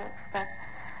gitu loh, Ustaz.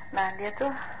 Nah, dia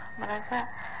tuh merasa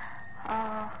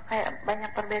kayak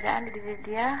banyak perbedaan di diri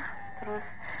dia. Terus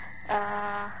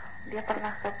dia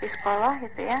pernah ke psikolog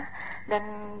gitu ya, dan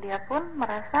dia pun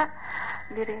merasa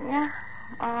dirinya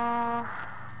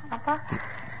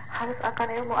harus akan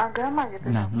ilmu agama gitu.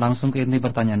 Nah, langsung ke inti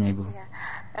pertanyaannya Ibu. Ya.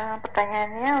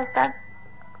 Pertanyaannya, Ustaz,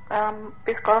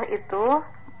 psikolog itu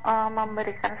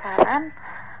memberikan saran,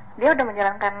 dia udah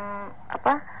menjalankan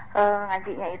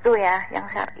ngajinya itu ya, yang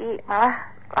syar'i, malah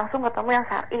langsung ketemu yang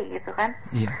syar'i gitu kan.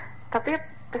 Iya. Tapi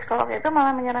psikolog itu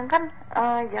malah menyarankan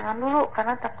jangan dulu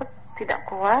karena takut tidak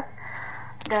kuat,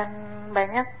 dan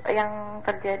banyak yang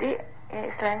terjadi ya,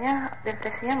 istilahnya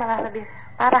depresinya malah lebih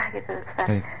parah gitu, Ustaz.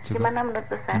 Gimana menurut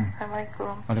Ustaz?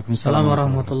 Assalamualaikum. Waalaikumsalam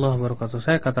warahmatullahi wabarakatuh.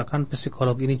 Saya katakan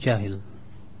psikolog ini jahil.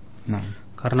 Nah,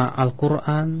 karena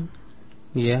Al-Quran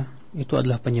ya itu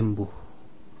adalah penyembuh.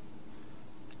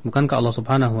 Bukankah Allah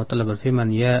Subhanahu wa taala berfirman,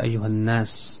 ya ayuhan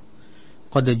nas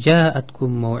qad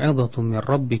ja'atkum mau'izatun min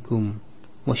rabbikum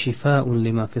wa shifaa'un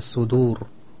lima fis sudur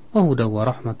wa hudan wa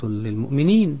rahmatul lil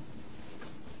mu'minin.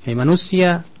 Hai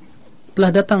manusia, telah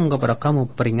datang kepada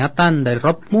kamu peringatan dari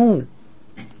Rabbmu,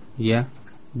 ya,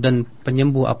 dan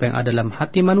penyembuh apa yang ada dalam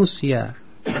hati manusia,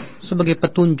 sebagai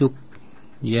petunjuk,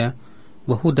 ya,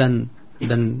 wahudan,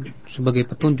 dan sebagai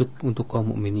petunjuk untuk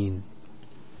kaum mukminin,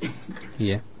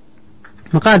 ya.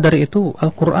 Maka dari itu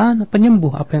Al-Quran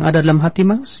penyembuh apa yang ada dalam hati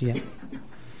manusia.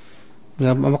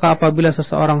 Ya, maka apabila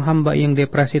seseorang hamba yang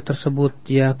depresi tersebut,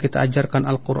 ya, kita ajarkan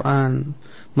Al-Quran,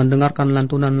 mendengarkan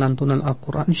lantunan-lantunan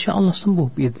Al-Quran, insya Allah sembuh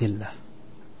biiznillah.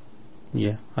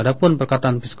 Ya, adapun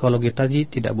perkataan psikologi tadi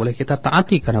tidak boleh kita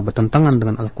taati karena bertentangan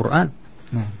dengan Al-Qur'an.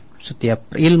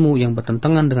 Setiap ilmu yang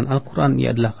bertentangan dengan Al-Qur'an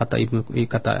ia adalah kata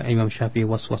Imam Syafi'i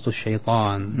waswasus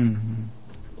syaitan.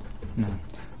 Nah,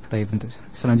 bentuk.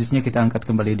 Selanjutnya kita angkat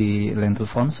kembali di line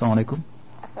telepon. Assalamualaikum.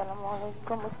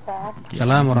 Assalamualaikum Ustaz.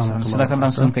 Assalamualaikum warahmatullahi wabarakatuh. Silakan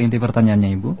langsung ke inti pertanyaannya,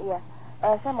 Ibu. Iya.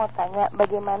 Saya mau tanya,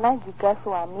 bagaimana jika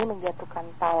suami menjatuhkan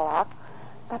talak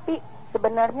tapi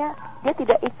sebenarnya dia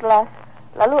tidak ikhlas,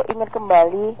 lalu ingin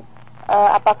kembali,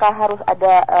 apakah harus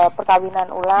ada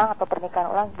perkawinan ulang atau pernikahan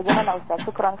ulang? Bagaimana Ustaz?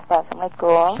 Syukran Ustaz.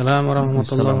 Assalamualaikum. Assalamualaikum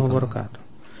warahmatullahi wabarakatuh.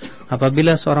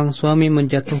 Apabila seorang suami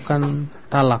menjatuhkan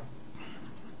talak,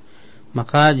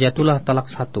 maka jatuhlah talak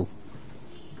 1.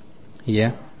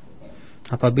 Ya.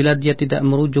 Apabila dia tidak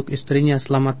merujuk istrinya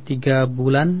selama 3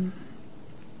 bulan,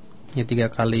 ya 3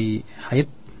 kali haid,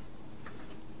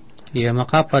 ya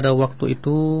maka pada waktu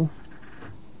itu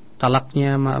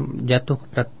talaknya jatuh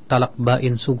kepada talak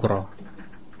bain sugro.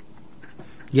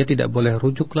 Dia tidak boleh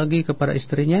rujuk lagi kepada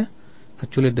istrinya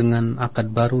kecuali dengan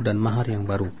akad baru dan mahar yang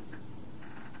baru.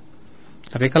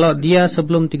 Tapi kalau dia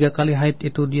sebelum 3 kali haid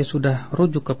itu dia sudah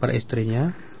rujuk kepada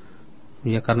istrinya,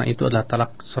 ya karena itu adalah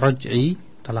talak raj'i,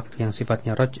 talak yang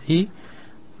sifatnya raj'i,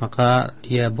 maka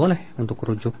dia boleh untuk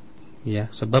rujuk,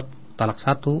 ya sebab talak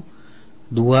 1,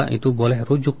 2 itu boleh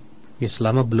rujuk, ya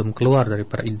selama belum keluar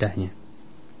daripada iddahnya.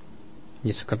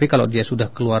 Ya, tapi kalau dia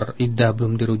sudah keluar iddah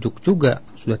belum dirujuk juga,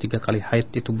 sudah 3 kali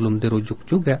haid itu belum dirujuk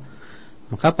juga,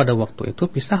 maka pada waktu itu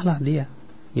pisahlah dia.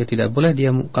 Ya tidak boleh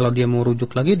dia, kalau dia mau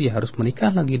rujuk lagi dia harus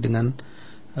menikah lagi dengan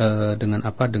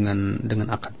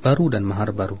akad baru dan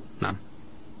mahar baru. Nah.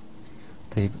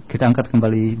 Kita angkat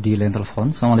kembali di line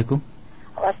telepon. Assalamualaikum.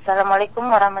 Wassalamualaikum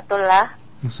warahmatullahi.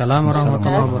 Assalamualaikum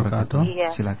warahmatullahi wabarakatuh. Iya.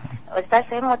 Silakan. Ustaz,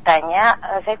 saya mau tanya,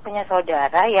 saya punya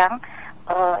saudara yang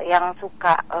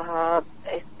suka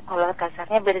kalau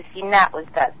kasarnya berzina,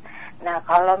 Ustaz. Nah,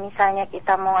 kalau misalnya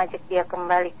kita mau ajak dia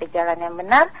kembali ke jalan yang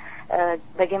benar,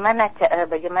 bagaimana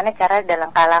cara dan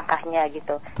langkah-langkahnya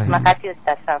gitu. Terima kasih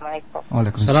Ustaz. Assalamualaikum.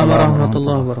 Waalaikumsalam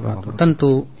warahmatullahi wabarakatuh.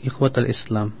 Tentu ikhwatul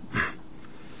Islam,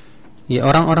 ya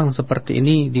orang-orang seperti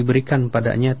ini diberikan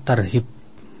padanya tarhib,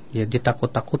 ya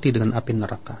ditakut-takuti dengan api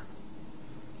neraka.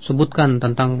 Sebutkan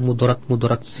tentang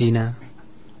mudarat-mudarat zina,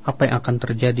 apa yang akan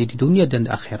terjadi di dunia dan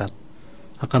di akhirat,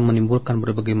 akan menimbulkan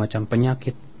berbagai macam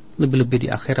penyakit, lebih-lebih di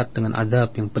akhirat dengan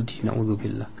azab yang pedih,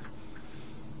 na'udzubillah.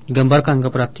 Digambarkan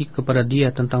kepada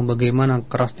dia tentang bagaimana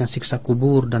kerasnya siksa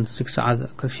kubur dan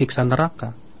siksa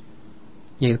neraka.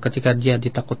 Ya, ketika dia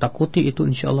ditakut-takuti itu,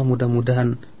 insyaallah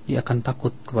mudah-mudahan dia akan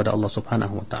takut kepada Allah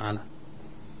Subhanahu wa taala.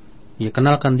 Ya,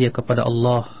 kenalkan dia kepada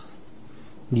Allah.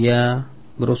 Dia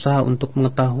berusaha untuk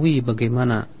mengetahui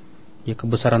bagaimana ya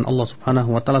kebesaran Allah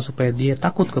Subhanahu wa taala supaya dia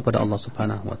takut kepada Allah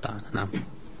Subhanahu wa taala. Nah.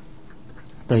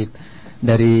 Baik.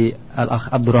 Dari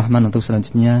Al-Akh Abdurrahman untuk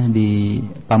selanjutnya di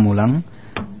Pamulang.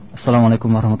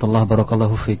 Assalamualaikum warahmatullahi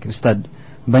wabarakatuh. Ustaz,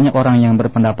 banyak orang yang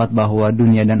berpendapat bahwa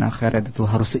dunia dan akhirat itu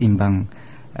harus seimbang.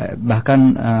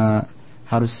 Bahkan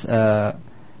harus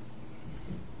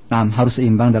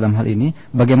seimbang dalam hal ini.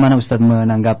 Bagaimana Ustaz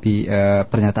menanggapi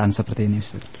pernyataan seperti ini,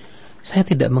 Ustaz? Saya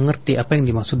tidak mengerti apa yang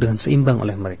dimaksud dengan seimbang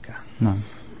oleh mereka. Nah.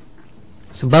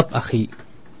 Sebab akhi,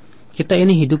 kita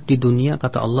ini hidup di dunia,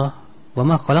 kata Allah, "Wa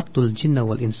ma khalaqtul jinna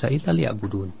wal insa illa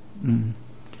liya'budun."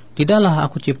 Tidaklah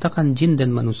aku ciptakan jin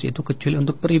dan manusia itu kecuali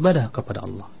untuk beribadah kepada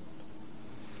Allah.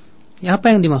 Ya,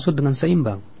 apa yang dimaksud dengan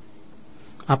seimbang?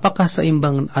 Apakah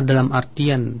seimbang dalam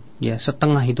artian ya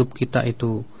setengah hidup kita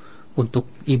itu untuk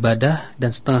ibadah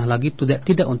dan setengah lagi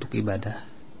tidak untuk ibadah?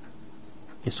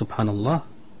 Ya subhanallah.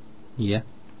 Ya,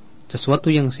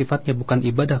 sesuatu yang sifatnya bukan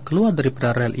ibadah keluar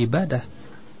daripada rel ibadah,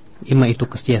 ima itu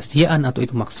kesia-siaan atau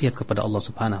itu maksiat kepada Allah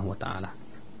Subhanahu wa taala.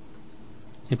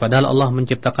 Ya, padahal Allah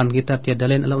menciptakan kita tiada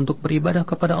lain adalah untuk beribadah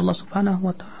kepada Allah Subhanahu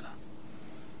wa taala.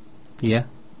 Ya,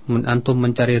 antum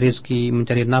mencari rezeki,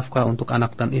 mencari nafkah untuk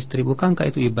anak dan istri, bukankah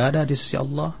itu ibadah di sisi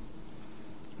Allah?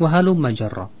 Wa halum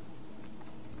majarrah.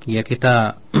 Ya,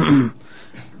 kita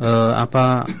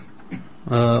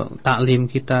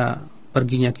taklim kita,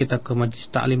 perginya kita ke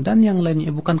majlis taklim dan yang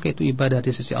lainnya, bukankah itu ibadah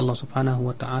di sisi Allah Subhanahu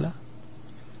wa taala?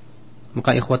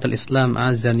 Maka ikhwatul Islam,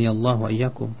 azani Allah wa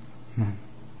iyyakum.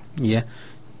 Ya.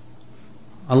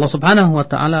 Allah Subhanahu wa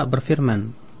taala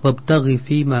berfirman, "Wabtaghi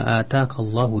fima ataka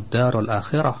Allahu ad-daral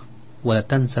akhirah wa la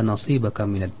tansa nasibaka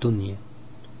minad dunya."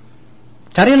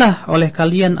 Carilah oleh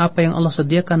kalian apa yang Allah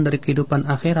sediakan dari kehidupan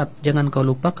akhirat, jangan kau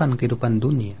lupakan kehidupan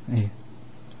dunia.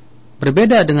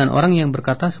 Berbeda dengan orang yang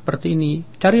berkata seperti ini,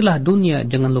 carilah dunia,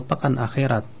 jangan lupakan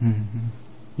akhirat.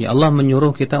 Ya, Allah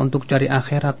menyuruh kita untuk cari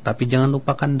akhirat, tapi jangan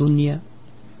lupakan dunia.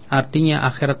 Artinya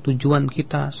akhirat tujuan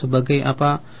kita sebagai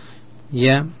apa?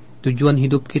 Ya, Tujuan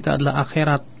hidup kita adalah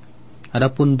akhirat.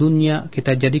 Adapun dunia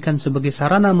kita jadikan sebagai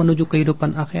sarana menuju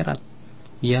kehidupan akhirat.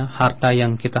 Ya, harta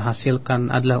yang kita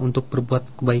hasilkan adalah untuk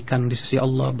berbuat kebaikan di sisi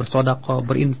Allah, bersedekah,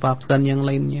 berinfak dan yang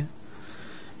lainnya.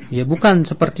 Ya, bukan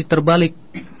seperti terbalik.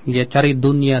 Ya, cari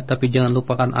dunia tapi jangan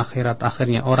lupakan akhirat.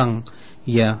 Akhirnya orang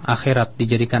ya akhirat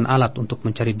dijadikan alat untuk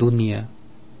mencari dunia.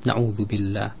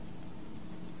 Na'udzubillah.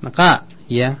 Maka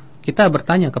ya kita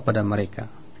bertanya kepada mereka,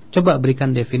 coba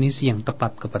berikan definisi yang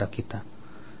tepat kepada kita.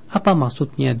 Apa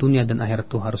maksudnya dunia dan akhirat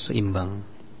itu harus seimbang?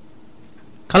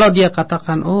 Kalau dia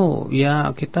katakan, oh ya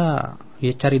kita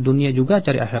ya cari dunia juga,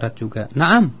 cari akhirat juga.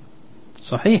 Naam,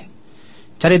 sahih.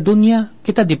 Cari dunia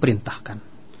kita diperintahkan.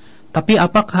 Tapi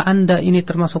apakah Anda ini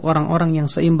termasuk orang-orang yang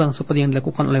seimbang seperti yang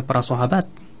dilakukan oleh para sahabat?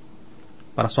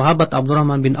 Para sahabat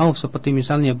Abdurrahman bin Auf seperti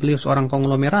misalnya beliau seorang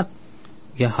konglomerat.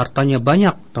 Ya, hartanya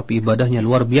banyak tapi ibadahnya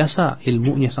luar biasa,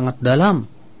 ilmunya sangat dalam.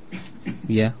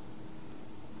 Ya.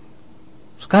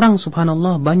 Sekarang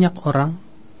subhanallah banyak orang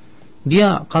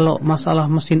dia kalau masalah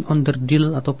mesin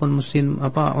onderdil ataupun mesin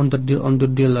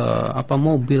onderdil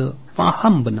mobil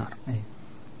paham benar.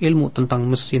 Ilmu tentang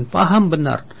mesin paham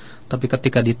benar. Tapi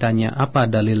ketika ditanya apa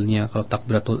dalilnya kalau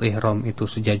takbiratul ihram itu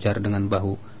sejajar dengan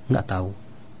bahu, enggak tahu.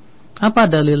 Apa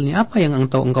dalilnya? Apa yang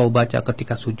engkau baca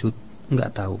ketika sujud?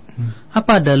 Enggak tahu.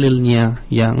 Apa dalilnya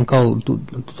yang engkau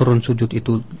turun sujud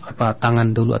itu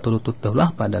tangan dulu atau lutut dulu?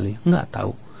 Apa dalilnya? Enggak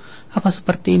tahu. Apa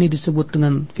seperti ini disebut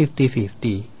dengan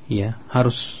 50-50? Ya,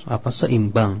 harus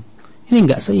seimbang. Ini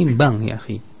enggak seimbang ya,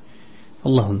 akhi.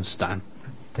 Allahul musta'an.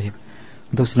 Baik.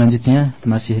 Untuk selanjutnya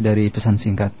masih dari pesan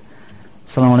singkat.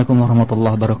 Assalamualaikum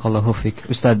warahmatullahi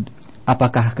wabarakatuh. Ustaz,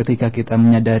 apakah ketika kita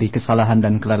menyadari kesalahan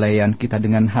dan kelalaian kita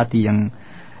dengan hati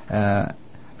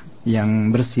yang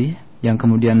bersih, yang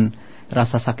kemudian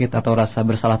rasa sakit atau rasa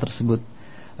bersalah tersebut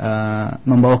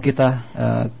membawa kita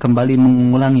kembali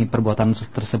mengulangi perbuatan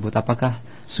tersebut, apakah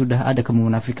sudah ada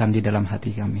kemunafikan di dalam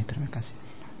hati kami? Terima kasih.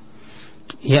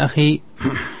 Ya akhi,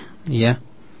 ya,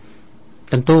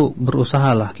 tentu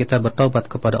berusahalah kita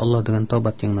bertaubat kepada Allah dengan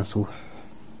taubat yang nasuh,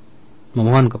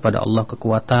 memohon kepada Allah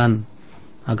kekuatan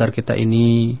agar kita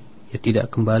ini ya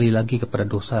tidak kembali lagi kepada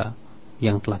dosa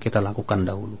yang telah kita lakukan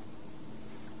dahulu.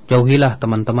 Jauhilah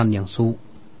teman-teman yang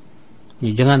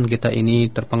ya, jangan kita ini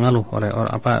terpengaruh oleh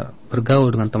bergaul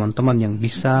dengan teman-teman yang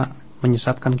bisa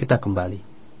menyesatkan kita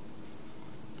kembali.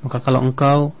 Maka kalau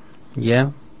engkau ya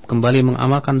kembali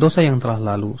mengamalkan dosa yang telah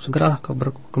lalu, segeralah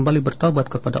kembali bertaubat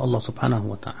kepada Allah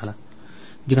Subhanahu wa taala.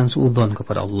 Jangan suudzon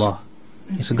kepada Allah.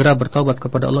 Ya, segera bertaubat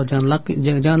kepada Allah,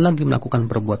 jangan lagi melakukan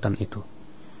perbuatan itu.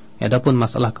 Ya, adapun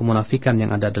masalah kemunafikan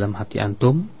yang ada dalam hati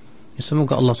antum, ya,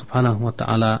 semoga Allah Subhanahu wa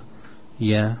taala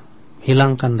ya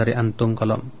hilangkan dari antum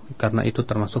karena itu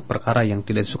termasuk perkara yang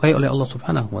tidak disukai oleh Allah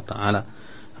Subhanahu wa taala.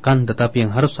 Akan tetapi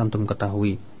yang harus antum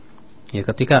ketahui, ya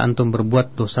ketika antum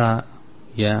berbuat dosa,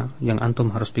 ya yang antum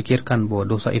harus pikirkan bahwa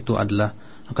dosa itu adalah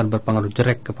akan berpengaruh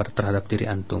jelek terhadap diri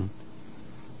antum.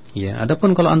 Ya,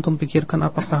 adapun kalau antum pikirkan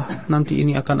apakah nanti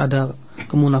ini akan ada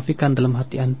kemunafikan dalam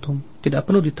hati antum, tidak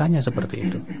perlu ditanya seperti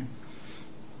itu.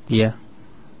 Ya.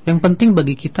 Yang penting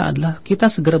bagi kita adalah kita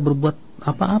segera berbuat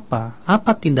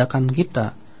apa tindakan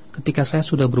kita ketika saya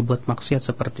sudah berbuat maksiat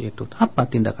seperti itu. Apa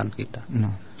tindakan kita?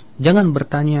 Jangan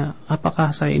bertanya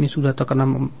apakah saya ini sudah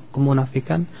terkena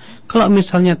kemunafikan. Kalau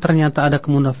misalnya ternyata ada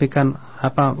kemunafikan,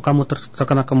 kamu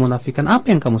terkena kemunafikan, apa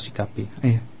yang kamu sikapi?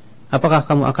 Apakah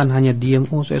kamu akan hanya diam,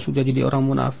 oh saya sudah jadi orang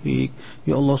munafik,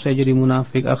 ya Allah saya jadi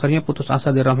munafik, akhirnya putus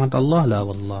asa dari rahmat Allah? La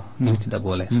wallah, ini tidak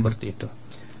boleh seperti itu.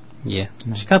 Ya,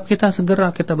 sikap kita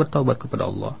segera kita bertaubat kepada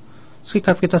Allah.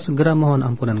 Sikap kita segera mohon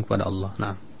ampunan kepada Allah.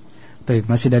 Nah, baik,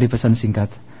 masih dari pesan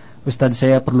singkat. Ustaz,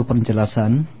 saya perlu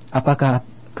penjelasan, apakah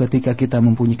ketika kita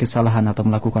mempunyai kesalahan atau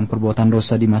melakukan perbuatan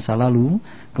dosa di masa lalu,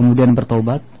 kemudian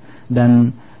bertaubat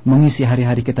dan mengisi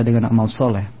hari-hari kita dengan amal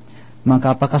soleh,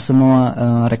 maka apakah semua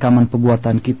rekaman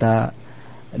perbuatan kita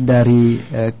dari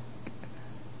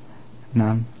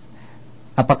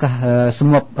apakah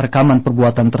semua rekaman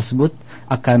perbuatan tersebut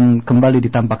akan kembali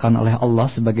ditampakkan oleh Allah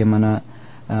sebagaimana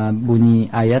bunyi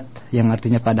ayat yang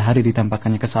artinya pada hari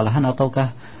ditampakkannya kesalahan,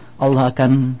 ataukah Allah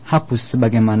akan hapus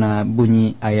sebagaimana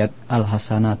bunyi ayat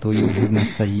al-hasanatu yudhibna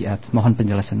sayyi'at? Mohon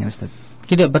penjelasannya Ustaz.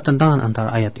 Tidak bertentangan antara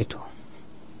ayat itu.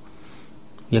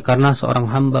 Ya, karena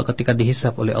seorang hamba ketika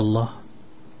dihisab oleh Allah,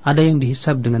 ada yang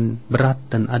dihisab dengan berat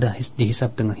dan ada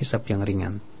dihisab dengan hisab yang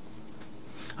ringan.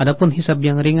 Adapun hisab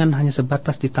yang ringan hanya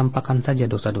sebatas ditampakkan saja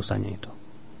dosa-dosanya itu.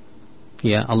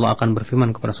 Ya, Allah akan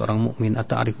berfirman kepada seorang mukmin,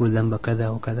 "Ata'rifu dzamba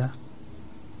kadza wa kadza?"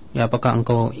 Ya, apakah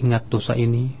engkau ingat dosa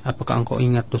ini? Apakah engkau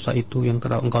ingat dosa itu yang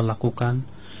telah engkau lakukan?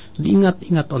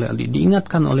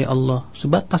 Diingatkan oleh Allah,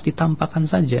 sebatas ditampakkan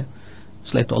saja.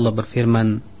 Setelah itu Allah berfirman,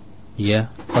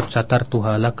 ya, qad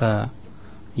satartuha laka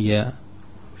ya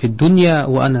fid dunya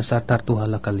wa ana satartuha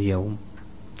lakal yaum.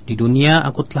 Di dunia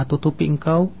aku telah tutupi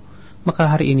engkau, maka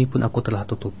hari ini pun aku telah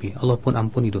tutupi. Allah pun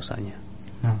ampuni dosanya.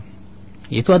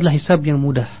 Itu adalah hisab yang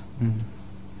mudah.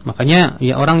 Makanya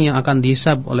ya, orang yang akan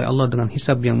dihisab oleh Allah dengan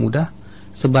hisab yang mudah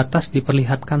sebatas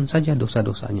diperlihatkan saja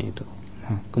dosa-dosanya itu.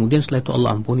 Kemudian setelah itu Allah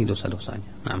ampuni dosa-dosanya.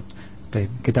 Nah,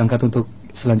 kita angkat untuk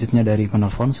selanjutnya dari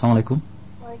penelpon. Assalamualaikum.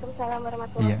 Waalaikumsalam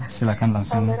warahmatullahi wabarakatuh. Iya, silakan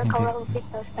langsung. Barakallahu fiik,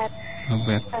 Ustaz.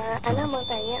 Ana mau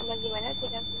tanya bagaimana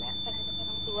sikap kita terhadap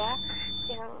orang tua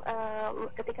yang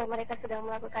ketika mereka sedang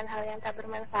melakukan hal yang tak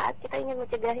bermanfaat, kita ingin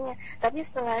mencegahnya, tapi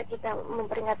setelah kita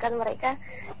memperingatkan mereka,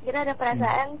 kita ada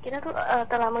perasaan kita tuh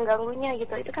telah mengganggunya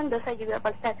gitu. Itu kan dosa juga,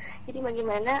 Pak Ustaz. Jadi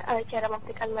bagaimana cara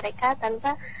memperingatkan mereka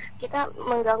tanpa kita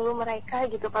mengganggu mereka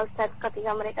gitu, Pak Ustaz,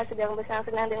 ketika mereka sedang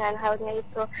bersenang-senang dengan halnya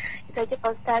itu. Itu aja,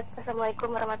 Pak Ustaz. Assalamualaikum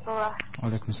warahmatullahi wabarakatuh.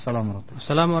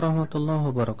 Waalaikumsalam warahmatullahi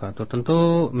wabarakatuh.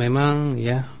 Tentu memang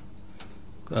ya,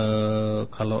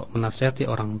 kalau menasihati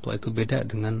orang tua itu beda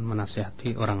dengan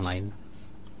menasihati orang lain.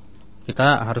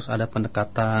 Kita harus ada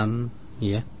pendekatan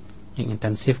ya yang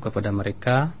intensif kepada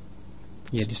mereka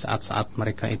ya di saat-saat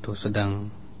mereka itu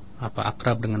sedang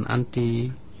akrab dengan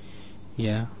anti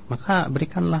ya, maka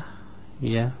berikanlah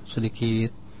ya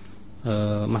sedikit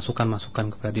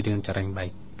masukan-masukan kepada diri dengan cara yang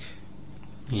baik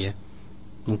ya.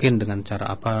 Mungkin dengan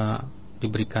cara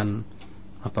diberikan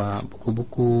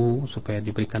buku-buku supaya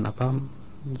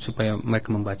supaya mereka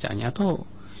membacanya, atau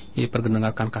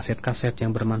diperdengarkan kaset-kaset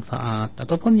yang bermanfaat,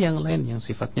 ataupun yang lain yang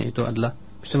sifatnya itu adalah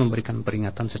bisa memberikan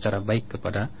peringatan secara baik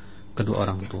kepada kedua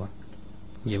orang tua.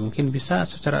 Ya mungkin bisa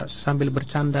secara sambil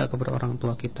bercanda kepada orang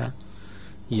tua kita,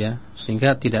 ya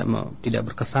sehingga tidak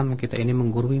berkesan kita ini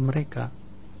menggurui mereka.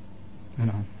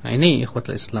 Nah ini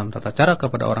ikhwatul Islam, tata cara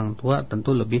kepada orang tua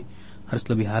tentu harus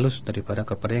lebih halus daripada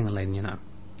kepada yang lainnya.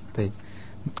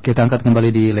 Kita angkat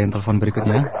kembali di line telepon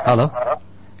berikutnya. Halo.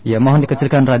 Ya, mohon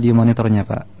dikecilkan radio monitornya,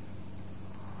 Pak.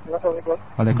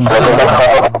 Waalaikumsalam.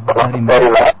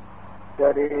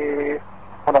 Dari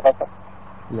Purwakarta.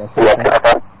 Ya,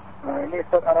 silakan. Nah, ini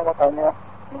Ustaz, ana mau tanya,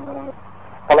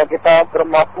 kalau kita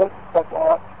bermakmum,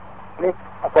 ini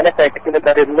asalnya saya kecil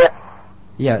dari dulu ya.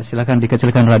 Ya, silakan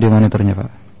dikecilkan radio monitornya, Pak.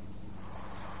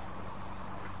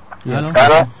 Ya,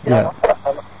 sekarang. Ya.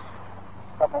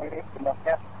 Sama ini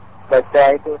sebenarnya baca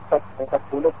itu Ustaz,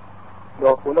 10,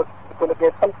 20,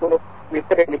 10 kan 10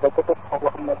 witir yang dibaca itu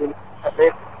Allahumma dil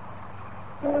hadis.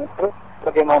 Terus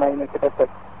bagaimana ini kita cek?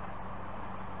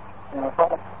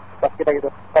 Pas kita gitu,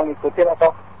 kita ngikutin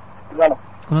atau gimana?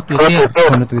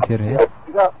 Kunut witir ya.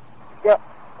 Ya,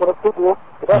 kunut subuh,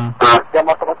 kita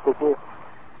jamaah sholat subuh.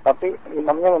 Tapi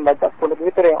imamnya membaca kunut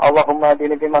witir yang Allahumma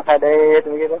dil hadis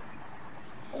begitu.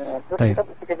 Terus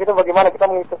kita bagaimana kita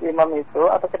mengikuti imam itu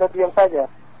atau kita diam saja?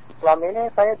 Selama ini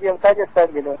saya diam saja Ustaz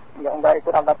gitu, enggak ikut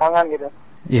angkat tangan gitu.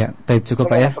 Iya, cukup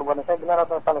Pak ya. Perbuatan saya benar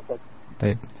atau salah Ustaz?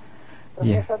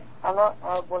 Iya.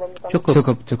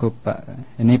 Cukup Pak.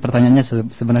 Ini pertanyaannya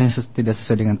sebenarnya tidak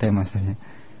sesuai dengan tema Ustaz.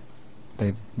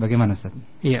 Bagaimana Ustaz?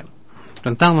 Iya.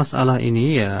 Tentang masalah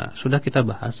ini ya sudah kita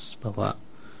bahas bahwa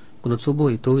kunut subuh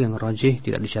itu yang rajih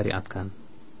tidak disyariatkan.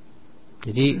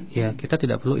 Jadi ya kita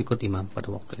tidak perlu ikut imam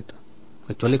pada waktu itu.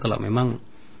 Kecuali kalau memang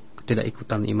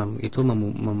ketidakikutan imam itu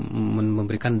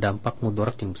memberikan dampak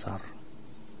mudarat yang besar.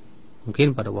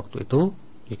 Mungkin pada waktu itu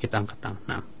ya kita angkat tangan.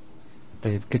 Nah,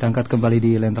 kita angkat kembali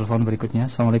di line telepon berikutnya.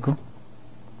 Assalamualaikum.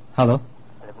 Halo.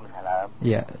 Waalaikumsalam.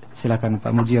 Ya, silakan Pak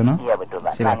Mujiono. Iya betul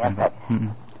Pak. Silakan Pak.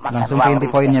 Langsung ke inti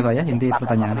poinnya Pak ya, inti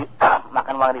pertanyaan.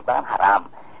 Makan uang riba kan haram.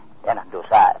 Ya nah,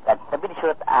 dosa. Tapi di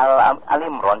surat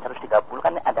Al-Imran 130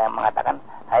 kan ada yang mengatakan,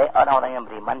 hai orang-orang yang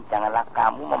beriman, janganlah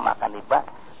kamu memakan riba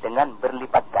dengan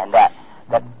berlipat ganda.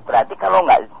 Dan berarti kalau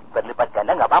nggak berlipat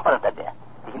ganda nggak apa-apa loh tadi ya.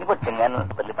 Di sini pun dengan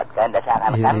berlipat ganda,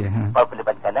 seakan-akan kalau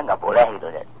berlipat ganda nggak boleh gitu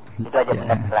ya. Itu aja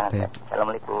benar keterangan saya.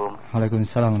 Assalamualaikum.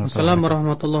 Waalaikumsalam. Assalamualaikum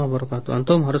warahmatullahi wabarakatuh.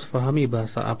 Antum harus pahami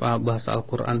bahasa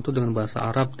Al-Quran itu dengan bahasa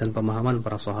Arab dan pemahaman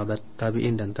para sahabat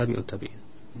tabi'in dan tabi'ut tabi'in.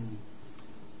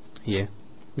 Iya.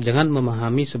 Jangan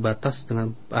memahami sebatas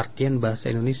dengan artian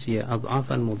bahasa Indonesia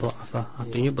adhafan mudha'afah,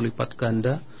 artinya berlipat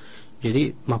ganda.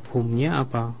 Jadi mafhumnya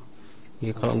apa?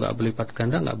 Ya kalau nggak berlipat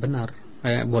ganda nggak benar.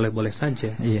 Boleh-boleh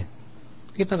saja. Iya.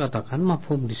 Kita katakan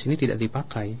mafhum di sini tidak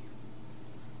dipakai.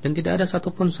 Dan tidak ada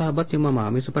satupun sahabat yang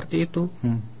memahami seperti itu.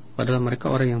 Padahal mereka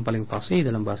orang yang paling fasih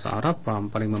dalam bahasa Arab,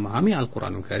 paling memahami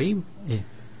Al-Quranul Karim. Iya.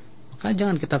 Maka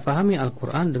jangan kita pahami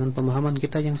Al-Quran dengan pemahaman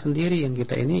kita yang sendiri, yang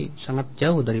kita ini sangat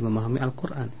jauh dari memahami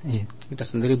Al-Quran. Iya. Kita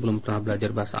sendiri belum pernah belajar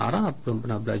bahasa Arab, belum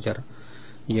pernah belajar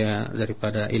ya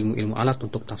daripada ilmu-ilmu alat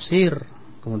untuk tafsir,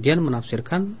 kemudian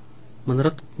menafsirkan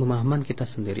menurut pemahaman kita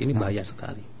sendiri. Ini bahaya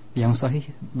sekali. Yang sahih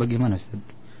bagaimana Ustaz?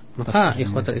 Maka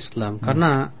ikhwatul Islam,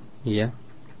 karena ya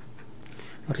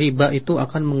riba itu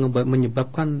akan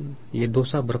menyebabkan ya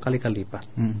dosa berkali-kali lipat.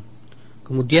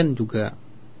 Kemudian juga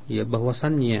ya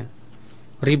bahwasannya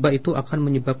riba itu akan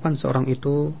menyebabkan seorang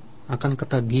itu akan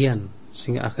ketagihan,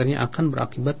 sehingga akhirnya akan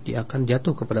berakibat dia akan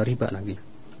jatuh kepada riba lagi.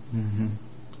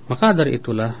 Maka dari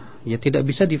itulah ya tidak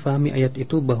bisa difahami ayat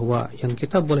itu bahwa yang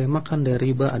kita boleh makan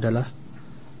dari riba adalah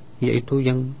yaitu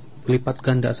yang lipat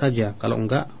ganda saja. Kalau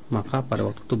enggak, maka pada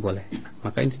waktu itu boleh.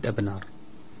 Maka ini tidak benar.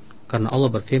 Karena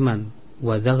Allah berfirman,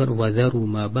 "Wadharu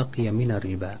ma baqiya minar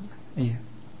riba." Iya.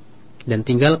 Dan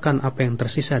tinggalkan apa yang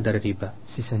tersisa dari riba.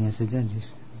 Sisanya saja.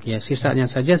 Ya, sisanya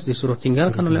saja disuruh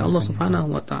tinggalkan oleh Allah Subhanahu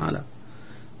wa taala.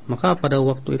 Maka pada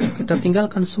waktu itu kita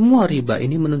tinggalkan semua riba.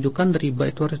 Ini menunjukkan riba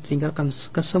itu harus ditinggalkan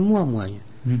ke semuanya.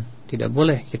 Tidak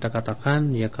boleh kita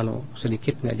katakan ya kalau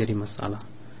sedikit enggak jadi masalah.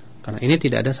 Karena ini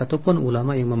tidak ada satupun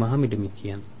ulama yang memahami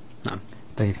demikian. Nah,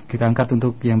 baik, kita angkat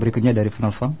untuk yang berikutnya dari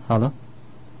penelpon. Halo.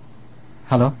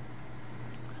 Halo.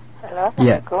 Halo,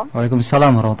 Ya. Assalamualaikum.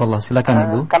 Waalaikumsalam warahmatullahi. Silakan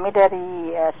Ibu. Kami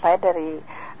saya dari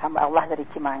hamba Allah dari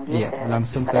Cimanggi. Iya,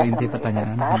 langsung ke inti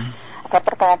pertanyaan. Saya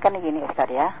pertanyakan gini Ustaz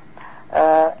ya.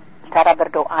 Cara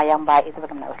berdoa yang baik itu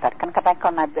bagaimana Ustaz? Kan katanya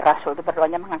kalau Nabi Rasul itu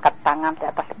berdoanya mengangkat tangan di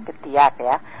atas ketiak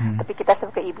ya. Tapi kita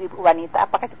sebagai ibu-ibu wanita,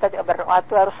 apakah kita juga berdoa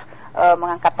itu harus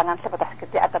mengangkat tangan di atas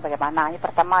ketiak atau bagaimana? Ini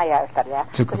pertama ya Ustaz ya.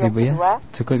 Cukup Ibu ya.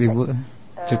 Cukup Ibu.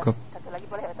 Cukup. Satu lagi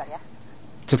boleh Ustaz ya?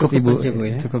 Cukup Ibu.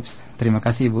 Ya. Cukup. Terima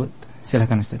kasih Ibu.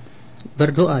 Silakan Ustaz.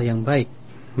 Berdoa yang baik,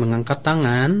 mengangkat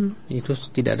tangan itu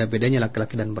tidak ada bedanya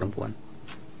laki-laki dan perempuan.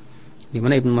 Di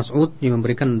mana Ibnu Mas'ud yang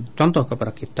memberikan contoh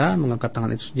kepada kita, mengangkat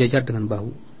tangan itu sejajar dengan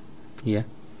bahu. Ya.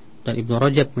 Dan Ibnu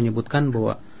Rajab menyebutkan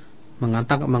bahwa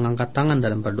mengangkat tangan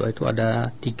dalam berdoa itu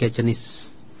ada 3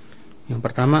 jenis. Yang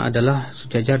pertama adalah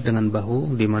sejajar dengan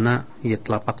bahu, di mana ya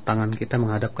telapak tangan kita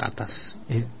menghadap ke atas.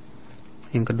 Ya.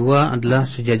 Yang kedua adalah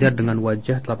sejajar dengan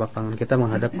wajah, telapak tangan kita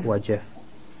menghadap ke wajah.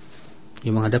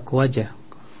 Ya, menghadap ke wajah.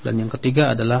 Dan yang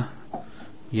ketiga adalah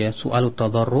ya su'alut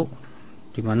tadarru,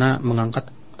 di mana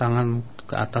mengangkat tangan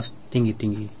ke atas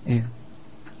tinggi-tinggi. Iya.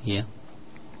 Ya.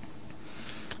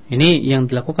 Ini yang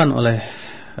dilakukan oleh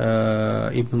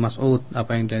Ibnu Mas'ud,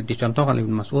 apa yang dicontohkan oleh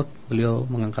Ibnu Mas'ud, beliau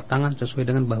mengangkat tangan sesuai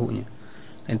dengan bahunya.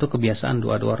 Dan itu kebiasaan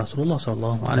doa-doa Rasulullah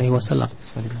SAW.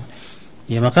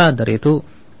 Ya, maka dari itu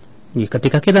ya,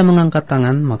 ketika kita mengangkat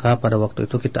tangan, maka pada waktu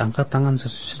itu kita angkat tangan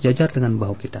sejajar dengan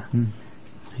bahu kita.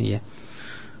 Ya.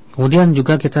 Kemudian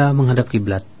juga kita menghadap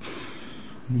kiblat.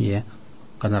 Ya.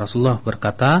 Karena Rasulullah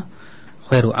berkata,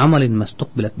 khairu amalin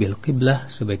mastuqbilat bil qiblah,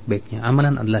 sebaik-baiknya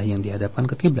amalan adalah yang dihadapkan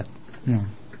ke kiblat.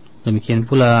 Demikian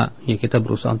pula ya kita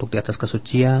berusaha untuk di atas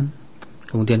kesucian,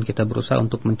 kemudian kita berusaha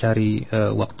untuk mencari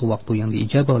waktu-waktu yang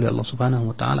diijabah oleh Allah Subhanahu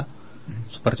wa taala.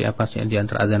 Seperti apa sih di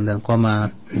antara azan dan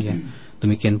qomat, ya.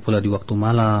 Demikian pula di waktu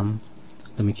malam,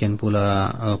 demikian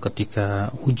pula ketika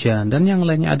hujan dan yang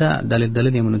lainnya. Ada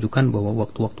dalil-dalil yang menunjukkan bahwa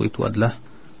waktu-waktu itu adalah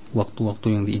waktu-waktu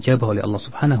yang diijabah oleh Allah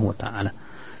Subhanahu wa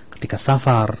taala. Ketika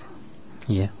safar,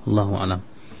 ya, Allahu a'lam.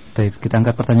 Baik, kita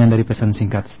angkat pertanyaan dari pesan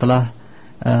singkat. Setelah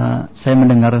saya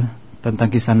mendengar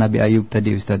tentang kisah Nabi Ayub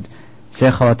tadi Ustaz,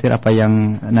 saya khawatir apa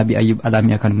yang Nabi Ayub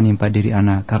alami akan menimpa diri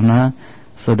ana, karena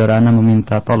saudara ana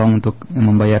meminta tolong untuk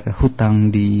membayar hutang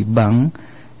di bank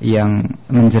yang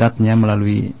menjeratnya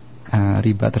melalui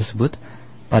riba tersebut.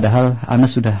 Padahal ana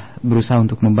sudah berusaha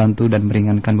untuk membantu dan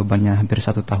meringankan bebannya hampir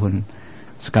 1 tahun.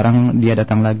 Sekarang dia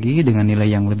datang lagi dengan nilai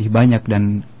yang lebih banyak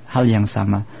dan hal yang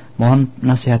sama. Mohon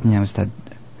nasihatnya Ustaz.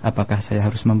 Apakah saya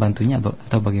harus membantunya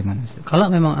atau bagaimana Ustaz?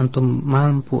 Kalau memang antum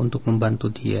mampu untuk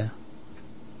membantu dia,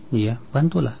 ya,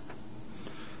 bantulah.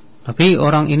 Tapi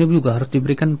orang ini juga harus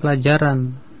diberikan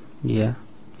pelajaran, ya.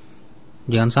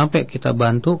 Jangan sampai kita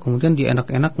bantu kemudian dia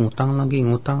enak-enak ngutang lagi,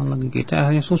 kita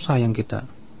akhirnya susah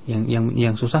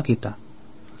yang susah kita.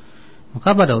 Maka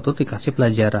pada waktu itu dikasih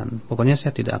pelajaran. Pokoknya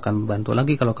saya tidak akan membantu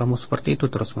lagi kalau kamu seperti itu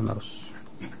terus-menerus.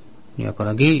 Ya,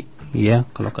 apalagi ya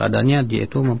kalau keadaannya dia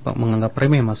itu menganggap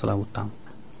remeh masalah hutang.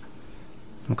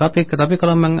 Tapi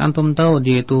kalau memang antum tahu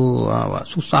dia itu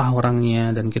susah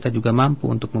orangnya dan kita juga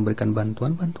mampu untuk memberikan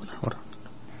bantuan, bantulah orang.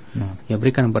 Ya,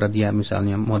 berikan kepada dia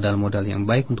misalnya modal-modal yang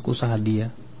baik untuk usaha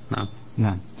dia.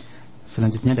 Nah,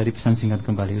 selanjutnya dari pesan singkat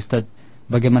kembali Ustaz,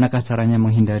 bagaimanakah caranya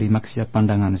menghindari maksiat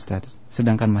pandangan Ustaz?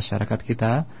 Sedangkan masyarakat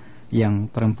kita yang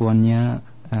perempuannya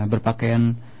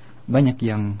berpakaian, banyak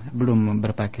yang belum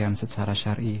berpakaian secara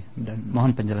syar'i, dan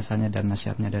mohon penjelasannya dan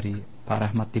nasihatnya dari Pak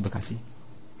Rahmat di Bekasi.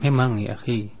 Memang ya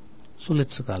akhi,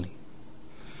 sulit sekali,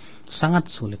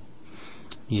 sangat sulit,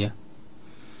 ya.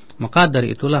 Maka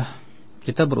dari itulah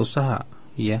kita berusaha,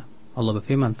 ya. Allah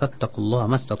berfirman, fattaqullaha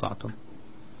mastata'tum.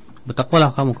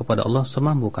 Bertakwalah kamu kepada Allah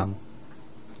semampu kamu.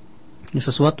 Ini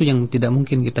sesuatu yang tidak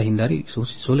mungkin kita hindari,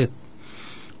 sulit.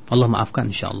 Allah maafkan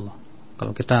insyaallah.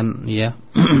 Kalau kita ya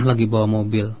lagi bawa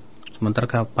mobil,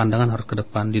 sementara pandangan harus ke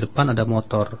depan, di depan ada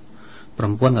motor,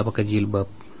 perempuan nggak pakai jilbab,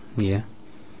 ya.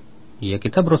 Ya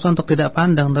kita berusaha untuk tidak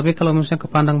pandang, tapi kalau misalnya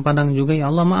kepandang-pandang juga, ya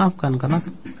Allah maafkan, karena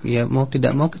ya mau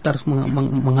tidak mau kita harus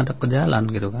menghadap ke jalan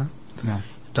gitu kan. Ya.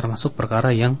 Termasuk perkara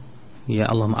yang ya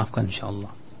Allah maafkan insyaallah.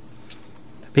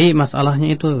 Tapi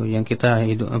masalahnya itu yang kita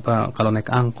kalau naik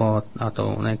angkot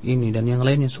atau naik ini dan yang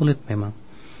lainnya sulit memang.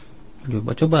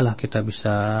 Cobalah kita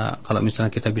bisa, kalau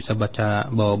misalnya kita bisa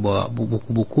bawa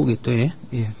buku-buku gitu ya.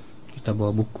 Iya. Kita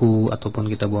bawa buku ataupun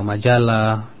kita bawa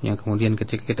majalah yang kemudian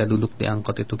ketika kita duduk di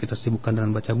angkot itu kita sibukkan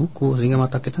dengan baca buku sehingga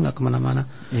mata kita nggak kemana-mana.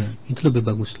 Iya. Itu lebih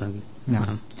bagus lagi.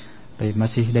 Nah. Baik,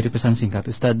 masih dari pesan singkat,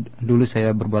 Ustaz, dulu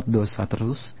saya berbuat dosa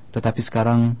terus, tetapi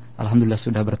sekarang alhamdulillah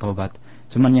sudah bertobat.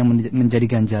 Cuman yang menjadi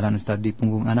ganjalan, Ustaz, di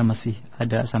punggung ana masih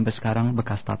ada sampai sekarang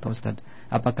bekas tato, Ustaz.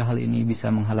 Apakah hal ini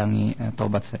bisa menghalangi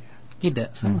tobat saya?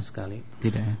 Tidak, sama sekali.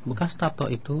 Tidak. Bekas tato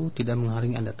itu tidak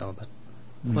menghalangi Anda taubat.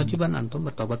 Kewajiban antum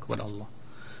bertobat kepada Allah.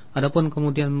 Adapun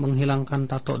kemudian menghilangkan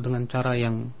tato dengan cara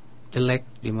yang jelek,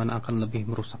 di mana akan lebih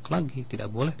merusak lagi,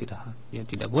 tidak boleh,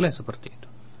 tidak boleh seperti itu.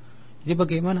 Jadi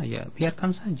bagaimana ya, biarkan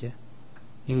saja.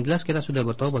 Yang jelas kita sudah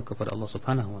bertobat kepada Allah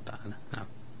Subhanahu wa taala. Nah.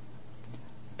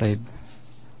 Taib.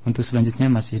 Untuk selanjutnya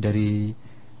masih dari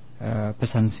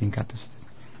pesan singkat,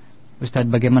 Ustaz,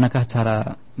 bagaimanakah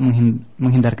cara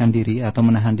menghindarkan diri atau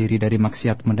menahan diri dari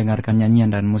maksiat mendengarkan nyanyian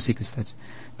dan musik, Ustaz,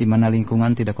 di mana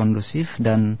lingkungan tidak kondusif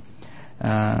dan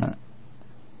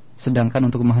sedangkan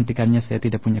untuk menghentikannya saya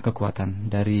tidak punya kekuatan,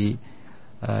 dari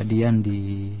Dian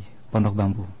di Pondok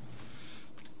Bambu.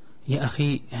 Ya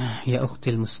akhi, ya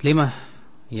ukhtil muslimah,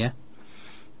 ya.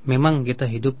 Memang kita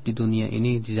hidup di dunia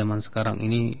ini, di zaman sekarang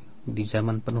ini, di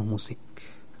zaman penuh musik.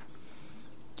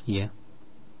 Ya.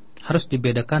 Harus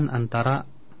dibedakan antara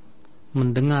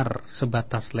mendengar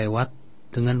sebatas lewat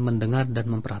dengan mendengar dan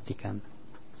memperhatikan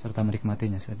serta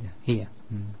menikmatinya saja. Iya.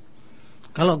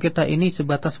 Kalau kita ini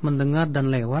sebatas mendengar dan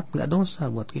lewat, enggak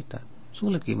dosa buat kita.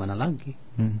 Sulit gimana lagi?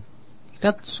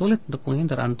 Kita sulit untuk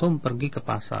menghindar. Antum pergi ke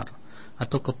pasar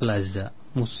atau ke plaza,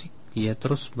 musik ya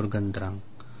terus bergendrang,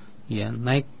 ya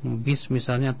naik bis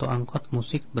misalnya atau angkot,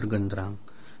 musik bergendrang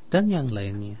dan yang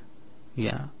lainnya.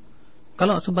 Ya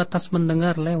kalau sebatas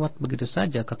mendengar lewat begitu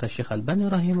saja, kata Syekh Albani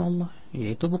rahimahullah,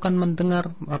 yaitu bukan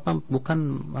mendengar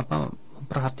bukan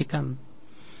memperhatikan,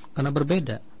 karena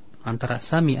berbeda antara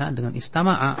sami'a dengan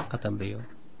istama'a, kata beliau.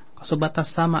 Kalau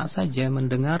sebatas sama saja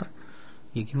mendengar,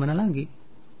 ya gimana lagi?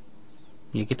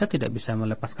 Ya kita tidak bisa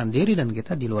melepaskan diri dan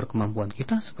kita di luar kemampuan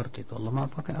kita seperti itu.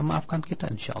 Allah maafkan kita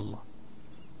insyaallah.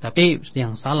 Tapi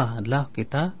yang salah adalah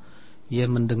kita ya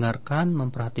mendengarkan,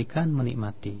 memperhatikan,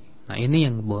 menikmati. Nah ini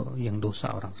yang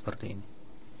dosa orang seperti ini.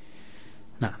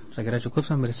 Nah, saya kira cukup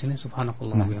sampai di sini.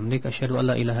 Subhanakallah wa bihamdika asyhadu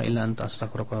an la ilaha illa anta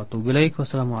astaghfiruka wa atubu ilaik.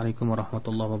 Wassalamualaikum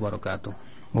warahmatullahi wabarakatuh.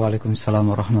 Waalaikumsalam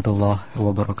warahmatullahi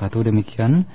wabarakatuh. Demikian